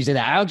hoping you said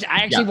that.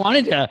 I actually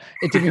wanted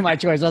it to be my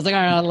choice. I was like,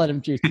 all right, I'll let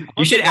him choose.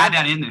 You should add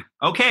that in there.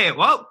 Okay.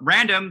 Well,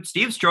 random,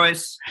 Steve's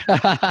choice.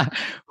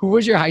 Who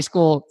was your high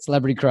school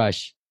celebrity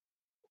crush?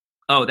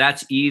 Oh,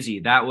 that's easy.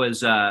 That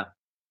was, so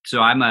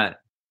I'm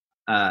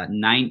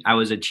I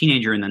was a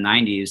teenager in the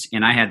 90s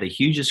and I had the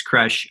hugest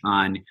crush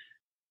on,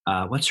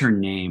 what's her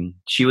name?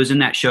 She was in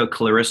that show,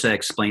 Clarissa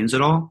Explains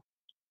It All.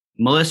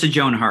 Melissa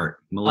Joan Hart.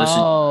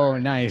 Oh,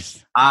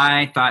 nice.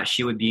 I thought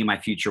she would be my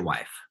future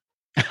wife.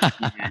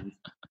 And,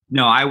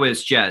 no, I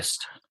was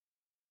just,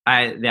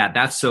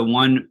 that's the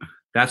one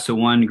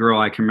girl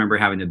I can remember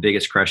having the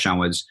biggest crush on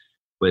was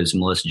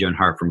Melissa Joan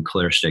Hart from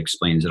Clarissa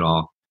Explains It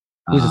All.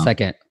 Who's the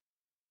second?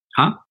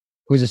 Huh?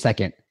 Who's the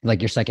second?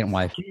 Like your second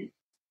wife?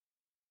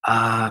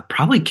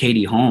 Probably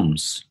Katie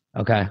Holmes.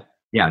 Okay.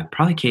 Yeah,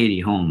 probably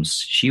Katie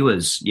Holmes.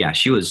 She's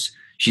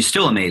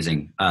still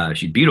amazing.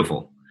 She's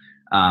beautiful.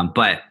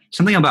 But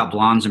something about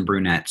blondes and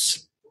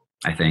brunettes,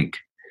 I think.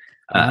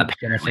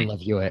 Jennifer Love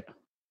Hewitt.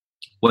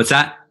 What's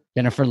that?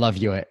 Jennifer Love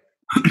Hewitt.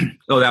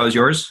 Oh, that was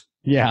yours?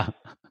 Yeah.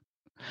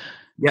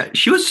 Yeah,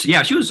 she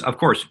was of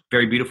course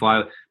very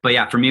beautiful. But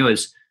yeah, for me it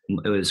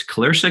was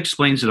Clarissa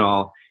Explains It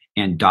All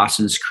and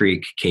Dawson's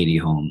Creek, Katie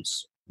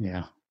Holmes.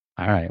 Yeah.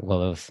 All right.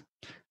 Well,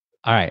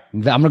 all right.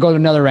 I'm going to go to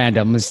another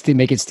random. Let's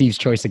make it Steve's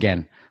choice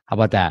again. How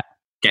about that?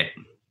 Okay.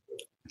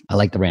 I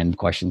like the random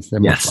questions.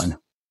 They're more fun.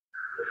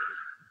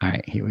 All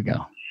right. Here we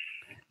go.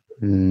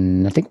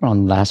 I think we're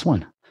on the last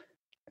one.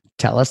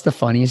 Tell us the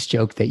funniest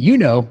joke that you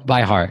know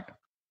by heart.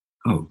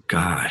 Oh,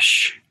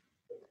 gosh.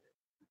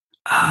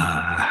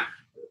 By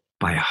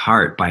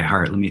heart.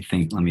 Let me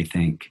think.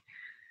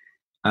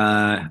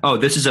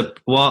 This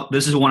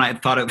is one I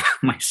thought of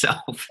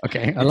myself.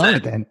 Okay. I love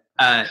it then.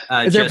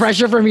 Is there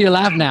pressure for me to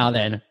laugh now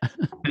then?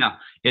 No,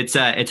 it's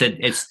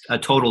a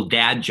total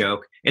dad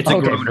joke. It's a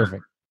groaner.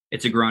 Perfect.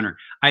 It's a groaner.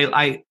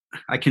 I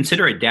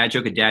consider a dad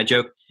joke.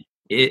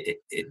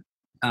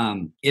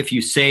 If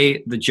you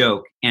say the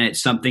joke and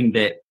it's something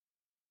that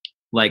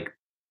like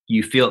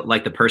you feel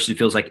like the person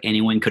feels like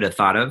anyone could have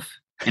thought of,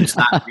 and it's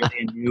not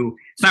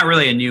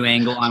really a new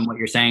angle on what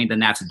you're saying, then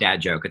that's a dad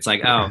joke. It's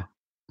like, oh,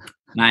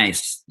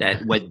 nice.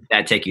 Would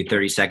that take you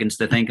 30 seconds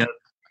to think of?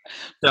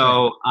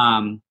 So,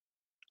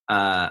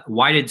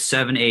 why did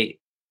 7,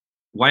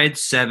 wait,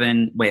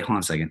 hold on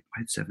a second.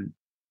 Why did 7,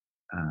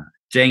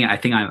 dang it. I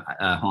think hold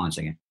on a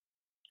second.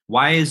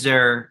 Why is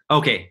there,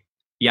 okay.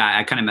 Yeah,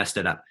 I kind of messed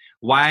it up.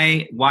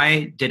 Why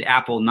did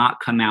Apple not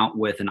come out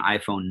with an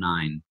iPhone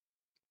 9?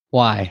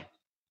 Why?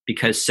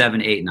 Because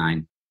 7, 8,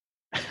 9.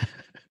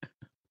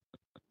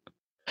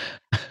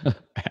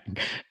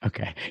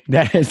 Okay.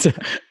 That's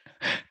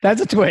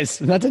a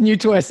twist. That's a new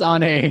twist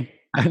on an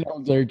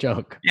older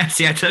joke. Yeah,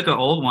 see, I took an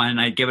old one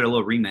and I gave it a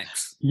little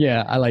remix.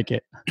 Yeah, I like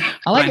it.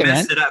 I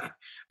messed it up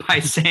by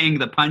saying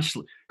the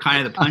punchline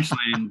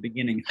in the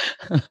beginning.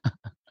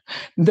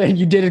 Then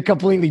you did a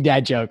completely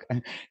dad joke.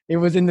 It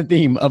was in the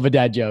theme of a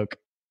dad joke.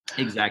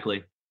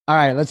 Exactly. All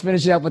right, let's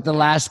finish it up with the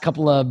last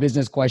couple of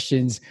business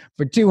questions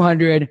for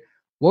 200.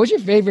 What was your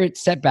favorite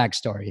setback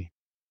story?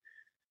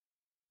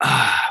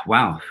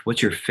 Wow.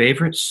 What's your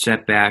favorite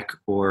setback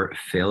or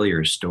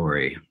failure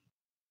story?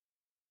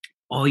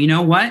 Oh, you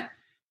know what?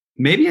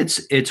 Maybe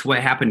it's what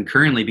happened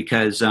currently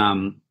because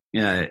I'm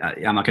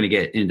not going to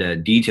get into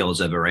details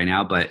of it right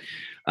now, but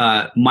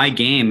my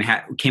game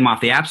came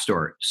off the App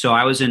Store. So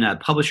I was in a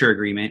publisher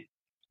agreement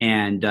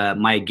and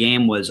my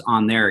game was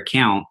on their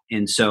account.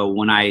 And so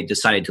when I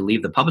decided to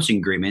leave the publishing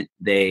agreement,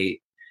 they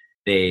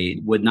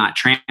would not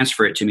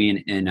transfer it to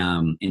me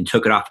and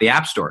took it off the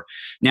App Store.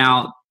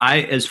 Now,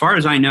 as far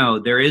as I know,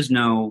 there is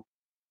no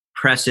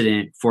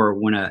precedent for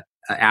when a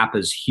app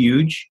is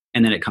huge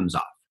and then it comes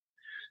off.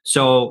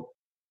 So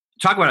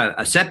talk about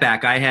a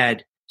setback. I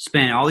had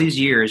spent all these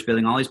years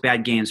building all these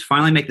bad games,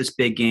 finally make this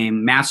big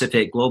game, massive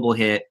hit, global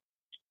hit,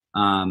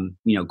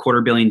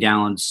 250 million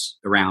downloads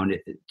around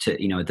it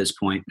to, at this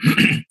point.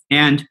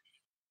 And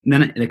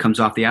then it comes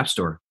off the App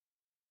Store.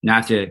 Now I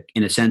have to,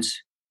 in a sense,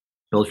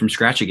 build from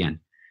scratch again.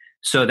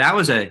 So that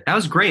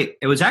was great.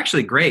 It was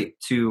actually great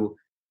to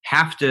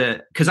have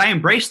to, because I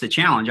embraced the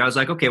challenge. I was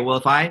like, okay, well,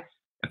 if I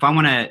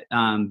want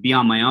to be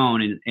on my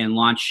own and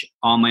launch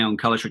all my own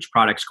Color Switch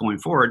products going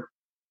forward,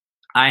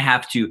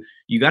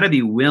 you got to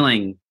be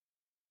willing,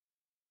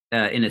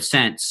 in a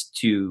sense,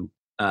 to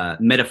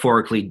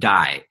metaphorically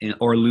die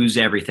or lose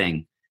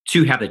everything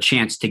to have the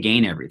chance to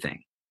gain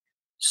everything.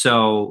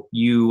 So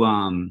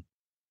everyone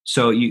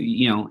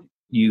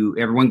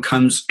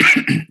comes,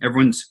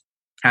 everyone's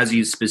has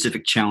these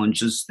specific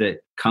challenges that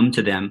come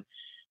to them,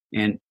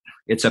 and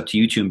it's up to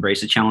you to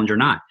embrace the challenge or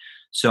not.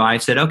 So I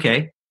said,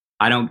 okay,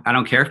 I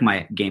don't care if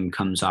my game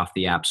comes off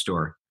the App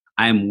Store.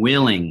 I am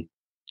willing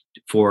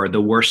for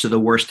the worst of the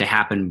worst to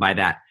happen by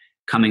that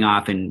coming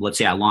off. And let's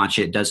say I launch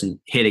it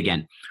doesn't hit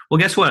again. Well,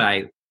 guess what?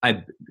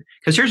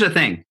 Because here's the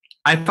thing.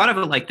 I thought of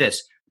it like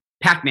this.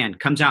 Pac-Man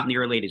comes out in the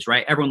early 80s,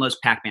 right? Everyone loves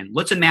Pac-Man.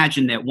 Let's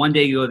imagine that one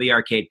day you go to the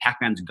arcade,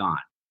 Pac-Man's gone,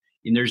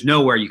 and there's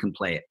nowhere you can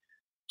play it.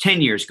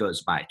 10 years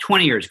goes by,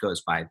 20 years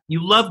goes by.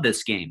 You love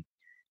this game.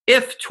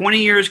 If 20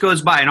 years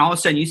goes by and all of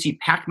a sudden you see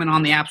Pac-Man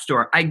on the App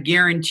Store, I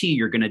guarantee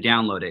you're going to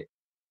download it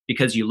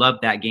because you love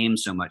that game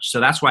so much.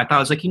 So that's why I thought, I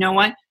was like, you know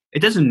what?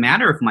 It doesn't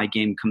matter if my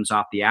game comes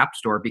off the App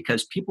Store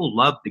because people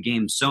love the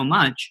game so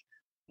much.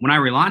 When I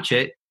relaunch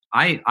it,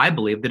 I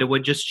believe that it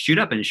would just shoot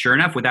up. And sure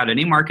enough, without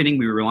any marketing,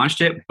 we relaunched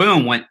it.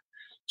 Boom, went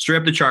straight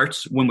up the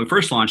charts when we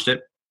first launched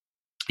it.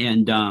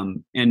 And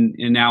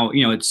now,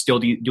 it's still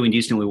doing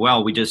decently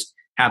well. We just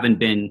haven't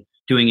been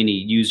doing any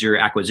user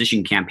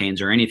acquisition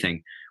campaigns or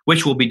anything,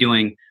 which we'll be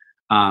doing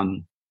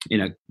in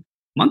a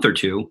month or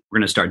two. We're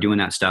going to start doing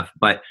that stuff.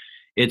 But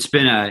it's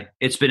been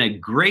a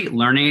great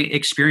learning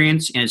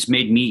experience, and it's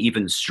made me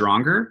even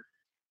stronger.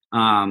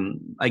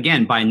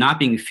 Again, by not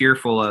being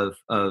fearful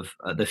of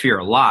the fear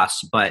of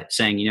loss, but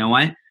saying, you know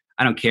what,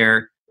 I don't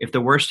care if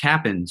the worst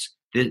happens.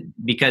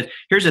 Because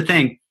here's the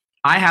thing,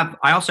 I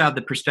also have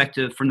the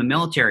perspective from the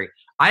military.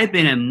 I've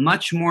been in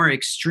much more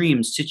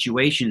extreme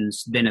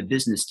situations than a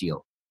business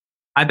deal.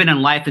 I've been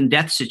in life and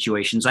death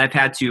situations. I've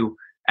had to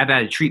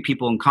treat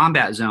people in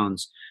combat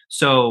zones.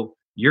 So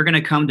you're going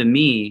to come to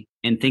me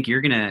and think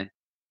you're going to,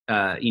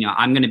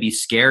 I'm going to be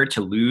scared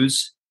to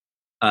lose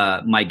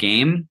my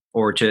game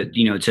or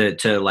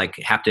to like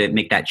have to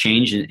make that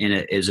change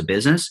as a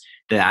business.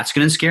 That's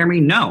going to scare me.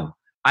 No,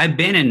 I've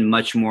been in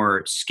much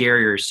more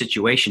scarier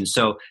situations.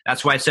 So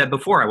that's why I said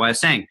before, what I was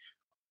saying,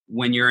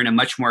 when you're in a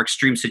much more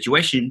extreme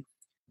situation,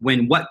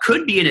 when what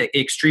could be an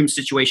extreme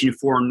situation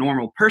for a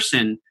normal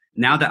person,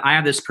 now that I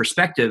have this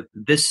perspective,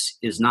 this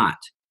is not.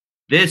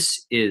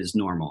 This is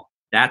normal.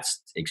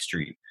 That's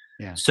extreme.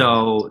 Yeah.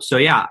 So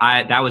yeah,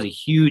 that was a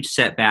huge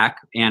setback,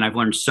 and I've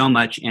learned so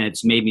much, and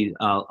it's made me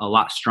a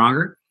lot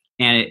stronger.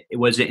 And it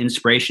was an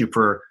inspiration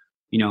for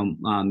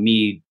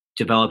me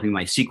developing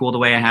my sequel the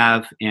way I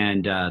have,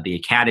 and the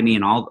academy,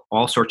 and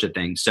all sorts of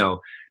things. So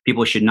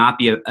people should not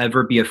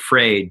ever be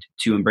afraid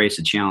to embrace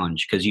a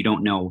challenge, because you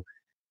don't know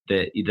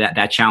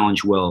that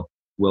challenge will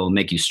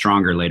make you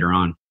stronger later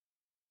on.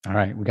 All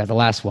right, we got the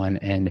last one,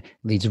 and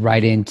leads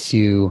right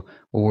into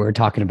what we're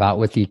talking about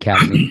with the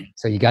academy.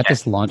 So you got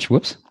this launch.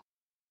 Whoops.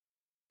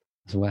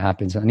 So what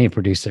happens? I need a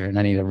producer, and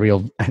I need a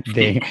real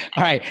thing.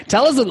 All right,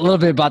 tell us a little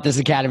bit about this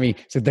academy.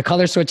 So the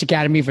Color Switch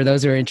Academy, for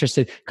those who are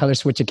interested,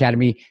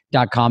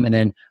 colorswitchacademy.com, and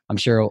then I'm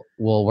sure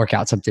we'll work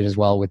out something as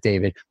well with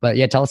David. But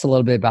yeah, tell us a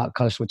little bit about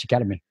Color Switch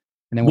Academy.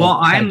 And then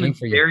I'm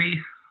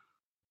very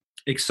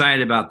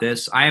excited about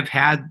this. I have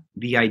had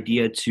the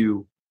idea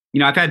to,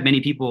 I've had many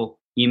people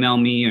email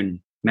me and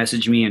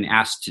message me and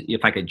asked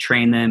if I could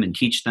train them and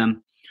teach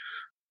them,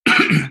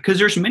 because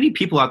there's many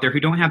people out there who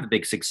don't have a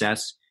big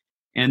success,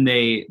 and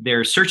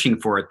they're searching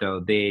for it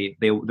though.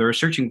 They're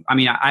searching. I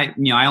mean,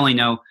 I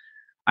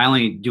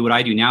only do what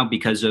I do now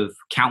because of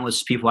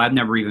countless people I've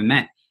never even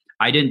met.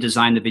 I didn't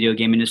design the video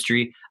game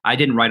industry. I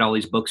didn't write all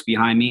these books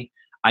behind me.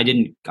 I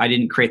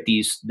didn't create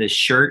this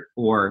shirt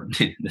or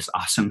this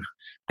awesome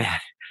bad.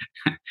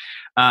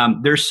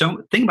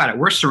 Think about it.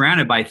 We're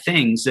surrounded by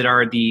things that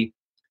are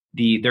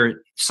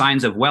they're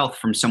signs of wealth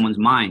from someone's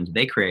mind.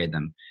 They created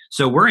them.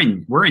 So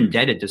we're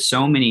indebted to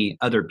so many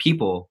other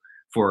people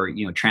for,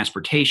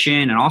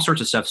 transportation and all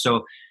sorts of stuff.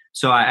 So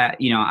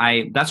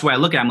I that's why I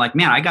look at it. I'm like,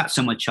 man, I got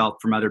so much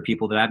help from other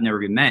people that I've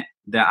never even met,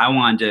 that I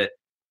wanted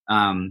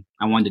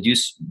to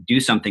do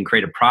something,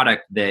 create a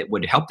product that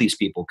would help these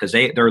people, because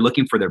they're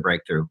looking for their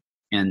breakthrough,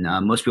 and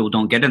most people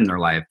don't get it in their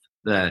life.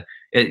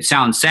 It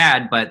sounds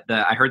sad, but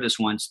I heard this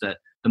once, that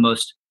the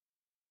most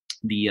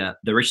the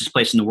richest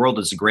place in the world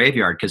is the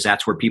graveyard, because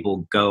that's where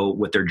people go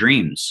with their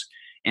dreams.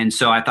 And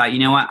so I thought, you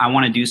know what, I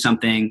want to do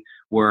something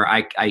where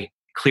I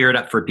clear it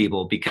up for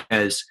people,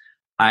 because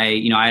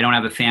I don't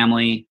have a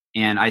family,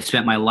 and I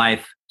spent my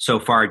life so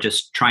far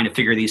just trying to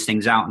figure these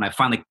things out. And I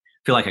finally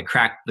feel like I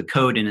cracked the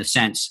code in a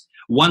sense.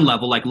 One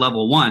level, like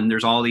level 1,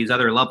 there's all these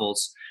other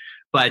levels.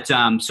 But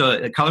so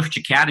at Color Switch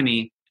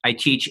Academy, I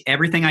teach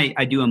everything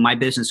I do in my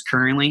business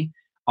currently,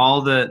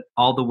 all the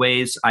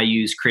ways I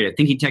use creative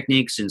thinking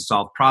techniques and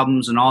solve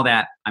problems and all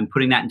that. I'm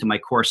putting that into my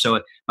course.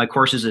 So my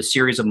course is a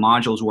series of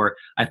modules where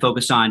I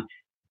focus on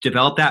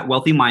develop that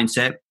wealthy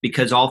mindset,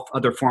 because all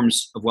other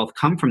forms of wealth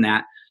come from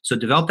that. So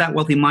develop that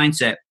wealthy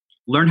mindset,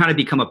 learn how to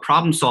become a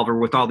problem solver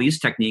with all these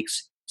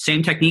techniques,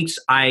 same techniques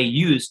I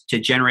use to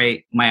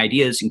generate my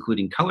ideas,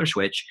 including Color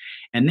Switch.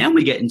 And then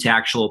we get into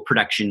actual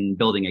production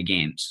building of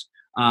games.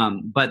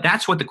 But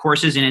that's what the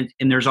course is. And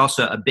there's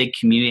also a big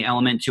community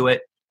element to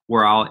it,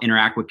 where I'll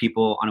interact with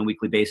people on a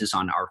weekly basis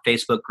on our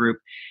Facebook group.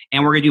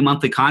 And we're going to do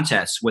monthly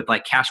contests with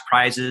like cash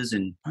prizes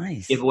and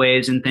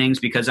giveaways and things,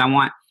 because I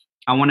want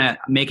to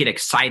make it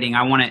exciting.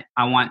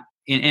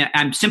 And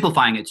I'm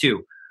simplifying it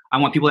too. I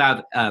want people to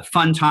have a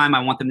fun time. I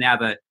want them to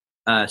have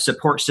a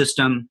support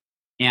system,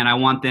 and I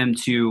want them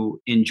to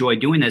enjoy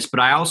doing this. But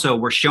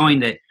we're showing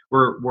that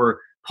we're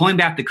pulling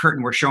back the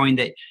curtain. We're showing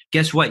that,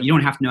 guess what? You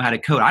don't have to know how to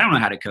code. I don't know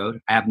how to code.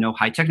 I have no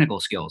high technical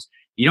skills.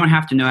 You don't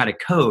have to know how to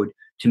code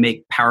to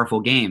make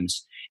powerful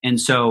games. And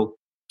so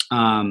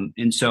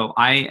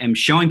I am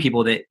showing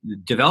people that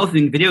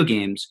developing video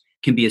games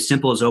can be as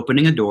simple as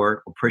opening a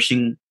door or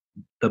pushing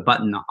the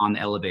button on the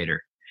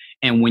elevator.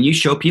 And when you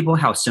show people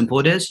how simple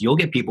it is, you'll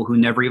get people who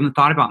never even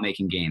thought about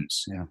making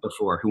games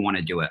before who want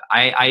to do it.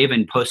 I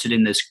even posted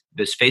in this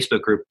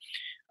Facebook group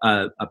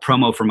a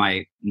promo for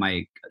my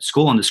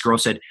school, and this girl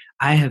said,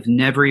 I have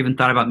never even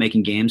thought about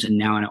making games, and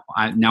now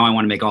I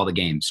want to make all the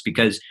games,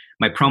 because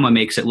my promo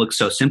makes it look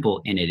so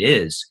simple, and it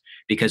is.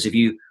 Because if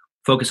you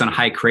focus on a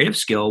high creative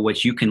skill,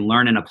 which you can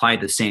learn and apply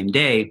the same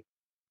day,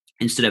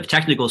 instead of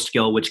technical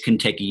skill, which can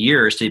take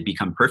years to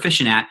become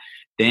proficient at,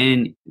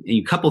 then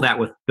you couple that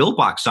with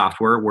BuildBox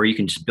software, where you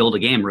can just build a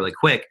game really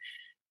quick.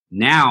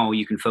 Now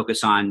you can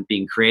focus on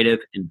being creative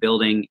and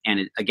building.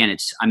 And again,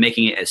 I'm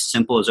making it as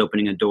simple as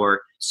opening a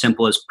door,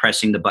 simple as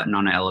pressing the button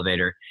on an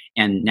elevator.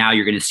 And now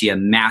you're going to see a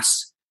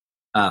mass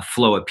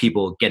flow of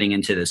people getting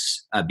into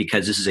this,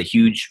 because this is a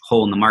huge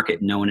hole in the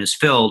market no one has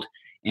filled,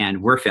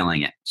 and we're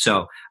filling it.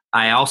 So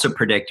I also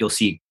predict you'll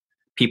see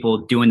people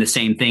doing the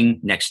same thing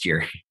next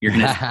year. You're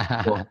going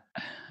to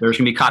there's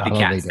going to be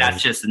copycats.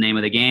 That's just the name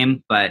of the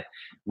game, but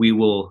we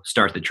will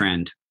start the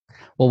trend.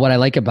 Well, what I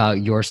like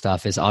about your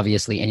stuff is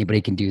obviously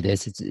anybody can do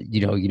this. It's, you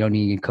don't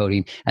need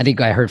coding. I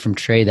think I heard from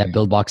Trey that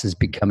BuildBox is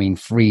becoming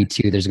free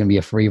too. There's going to be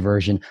a free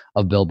version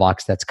of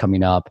BuildBox that's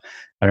coming up.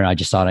 I don't know. I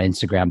just saw it on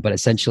Instagram. But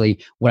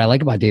essentially, what I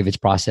like about David's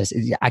process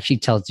is it actually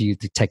tells you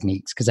the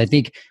techniques. Because I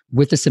think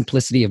with the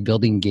simplicity of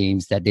building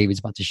games that David's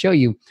about to show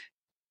you,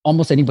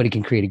 almost anybody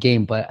can create a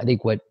game. But I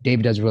think what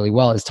David does really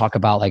well is talk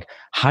about, like,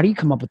 how do you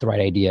come up with the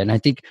right idea? And I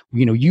think,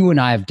 you and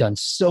I have done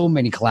so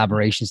many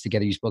collaborations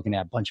together. You've spoken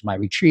at a bunch of my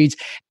retreats,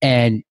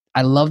 and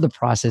I love the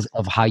process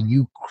of how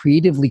you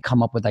creatively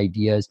come up with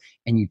ideas,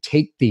 and you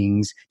take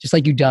things just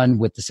like you've done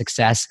with the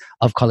success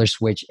of Color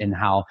Switch, and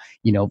how,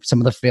 some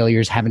of the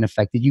failures haven't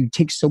affected you. You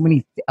take so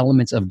many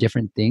elements of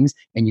different things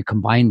and you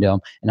combine them.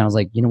 And I was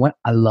like, you know what?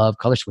 I love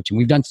Color Switch. And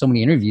we've done so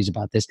many interviews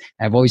about this.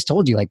 And I've always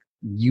told you, like,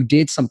 you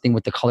did something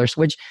with the Color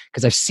Switch,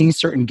 because I've seen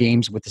certain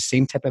games with the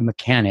same type of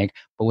mechanic,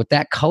 but with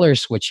that color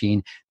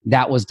switching,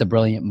 that was the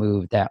brilliant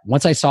move that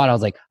once I saw it, I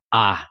was like,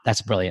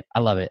 that's brilliant. I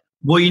love it.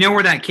 Well, you know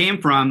where that came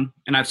from,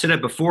 and I've said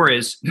it before,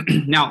 is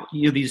now,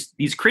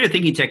 these creative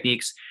thinking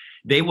techniques,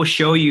 they will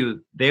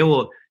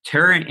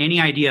tear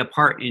any idea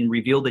apart and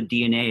reveal the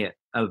DNA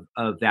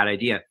of that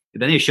idea.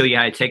 Then they show you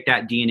how to take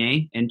that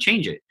DNA and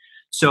change it.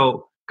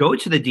 So go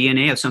to the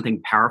DNA of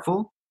something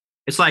powerful.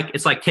 It's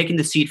like taking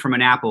the seed from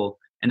an apple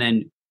and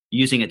then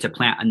using it to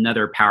plant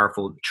another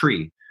powerful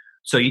tree.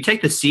 So you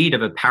take the seed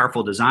of a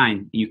powerful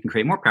design, you can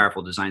create more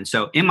powerful designs.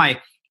 So in my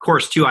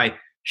course too, I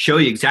show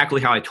you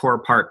exactly how I tore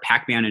apart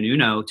Pac-Man and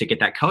Uno to get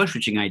that color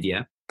switching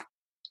idea.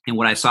 And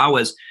what I saw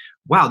was,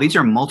 wow, these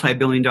are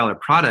multi-billion-dollar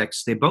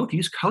products. They both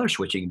use color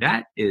switching.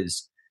 That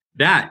is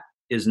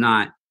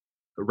not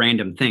a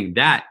random thing.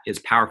 That is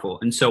powerful.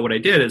 And so what I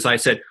did is I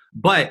said,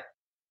 but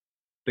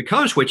the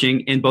color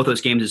switching in both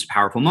those games is a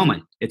powerful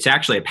moment. It's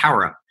actually a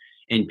power-up.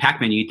 In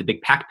Pac-Man, you eat the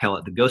big Pac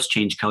pellet. The ghosts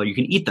change color. You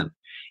can eat them.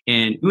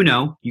 In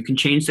Uno, you can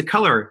change the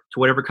color to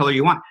whatever color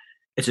you want.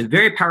 It's a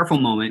very powerful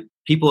moment.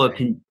 People have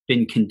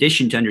been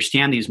conditioned to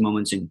understand these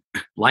moments and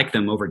like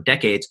them over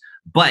decades,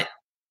 but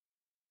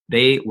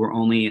they were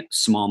only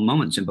small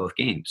moments in both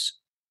games.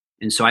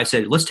 And so I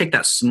said, let's take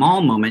that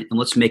small moment and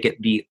let's make it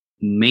the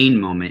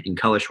main moment in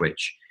Color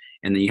Switch.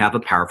 And then you have a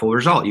powerful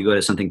result. You go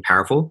to something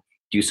powerful,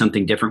 do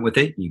something different with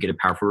it, and you get a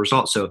powerful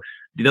result. So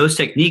those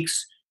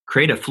techniques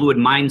create a fluid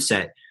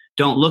mindset.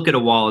 Don't look at a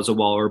wall as a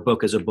wall or a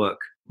book as a book.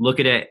 Look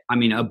at it. I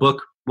mean, a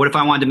book. What if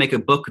I wanted to make a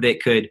book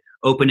that could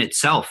open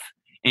itself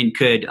and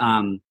could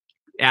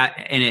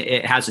and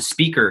it has a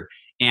speaker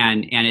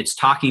and it's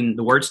talking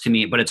the words to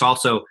me, but it's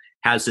also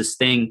has this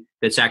thing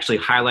that's actually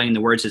highlighting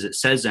the words as it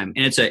says them.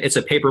 And it's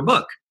a paper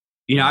book.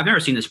 I've never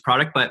seen this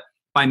product, but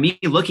by me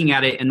looking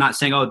at it and not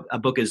saying, oh, a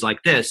book is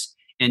like this,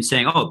 and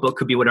saying, oh, a book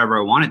could be whatever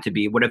I want it to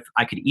be. What if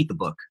I could eat the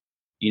book?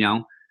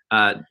 And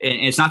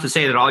it's not to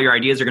say that all your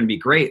ideas are going to be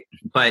great,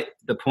 but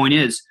the point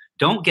is,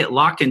 don't get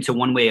locked into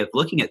one way of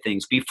looking at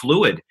things. Be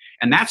fluid.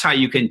 And that's how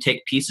you can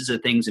take pieces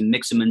of things and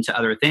mix them into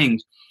other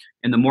things.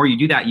 And the more you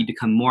do that, you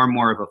become more and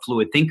more of a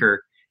fluid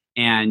thinker.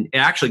 And it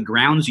actually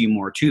grounds you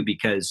more too,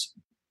 because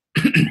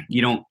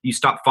you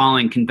stop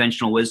following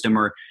conventional wisdom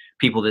or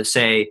people that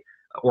say,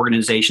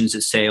 organizations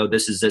that say, oh,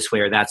 this is this way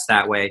or that's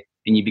that way.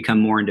 And you become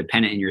more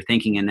independent in your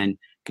thinking. And then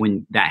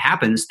when that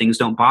happens, things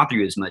don't bother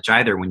you as much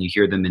either. When you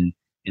hear them in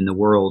the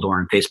world or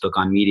on Facebook,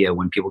 on media,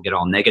 when people get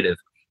all negative,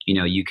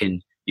 you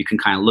can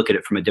kind of look at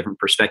it from a different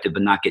perspective,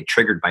 but not get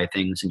triggered by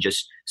things and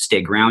just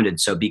stay grounded.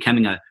 So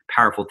becoming a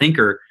powerful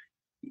thinker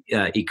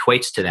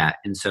equates to that.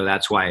 And so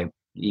that's why,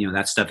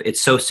 that stuff,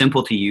 it's so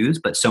simple to use,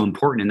 but so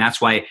important. And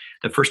that's why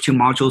the first 2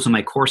 modules in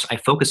my course, I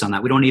focus on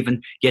that. We don't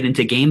even get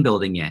into game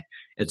building yet.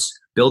 It's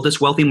build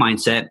this wealthy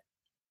mindset,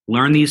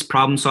 learn these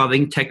problem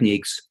solving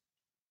techniques.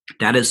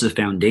 That is the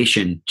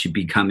foundation to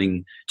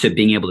being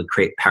able to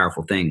create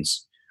powerful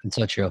things. It's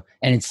so true.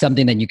 And it's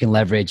something that you can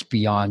leverage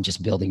beyond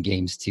just building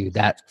games too.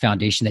 That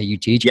foundation that you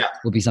teach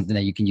will be something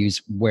that you can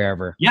use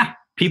wherever. Yeah.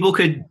 People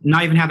could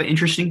not even have an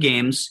interest in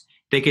games.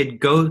 They could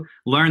go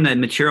learn the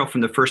material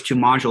from the first 2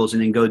 modules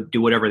and then go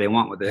do whatever they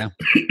want with it.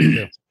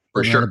 Yeah.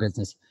 For sure.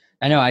 Business.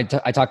 I know I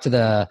talked to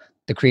the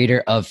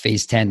creator of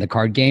Phase 10, the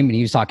card game, and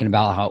he was talking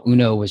about how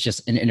Uno was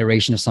just an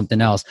iteration of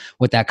something else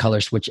with that color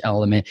switch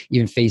element.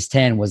 Even Phase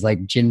 10 was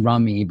like gin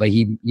rummy, but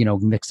he,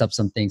 mixed up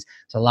some things.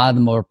 So a lot of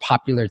the more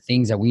popular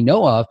things that we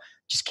know of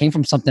just came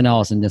from something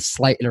else and this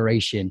slight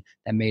iteration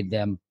that made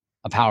them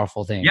a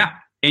powerful thing. Yeah.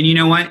 And you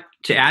know what?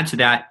 To add to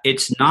that,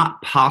 it's not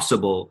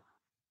possible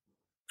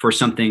for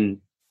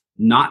something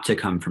not to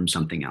come from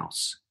something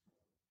else.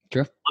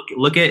 Sure.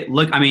 Look.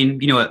 I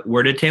mean,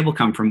 where did a table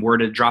come from? Where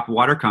did a drop of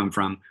water come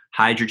from?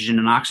 Hydrogen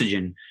and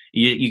oxygen.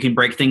 You can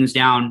break things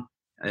down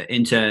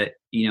into,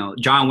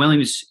 John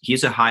Williams.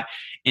 He's and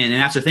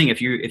that's the thing.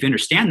 If you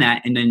understand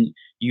that, and then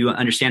you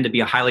understand to be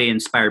a highly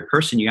inspired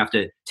person, you have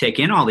to take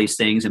in all these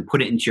things and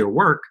put it into your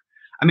work.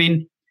 I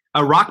mean,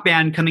 a rock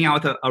band coming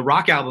out with a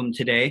rock album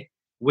today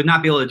would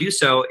not be able to do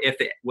so if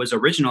it was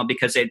original,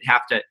 because they'd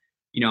have to,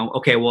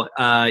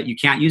 you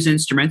can't use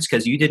instruments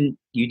because you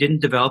didn't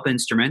develop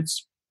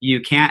instruments.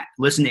 You can't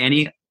listen to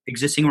any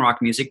existing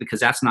rock music because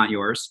that's not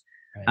yours.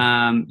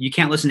 Right. You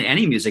can't listen to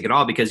any music at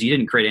all because you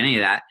didn't create any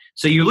of that.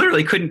 So you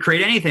literally couldn't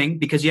create anything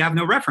because you have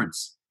no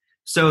reference.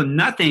 So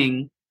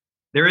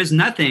there is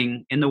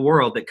nothing in the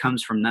world that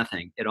comes from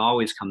nothing. It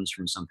always comes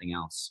from something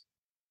else.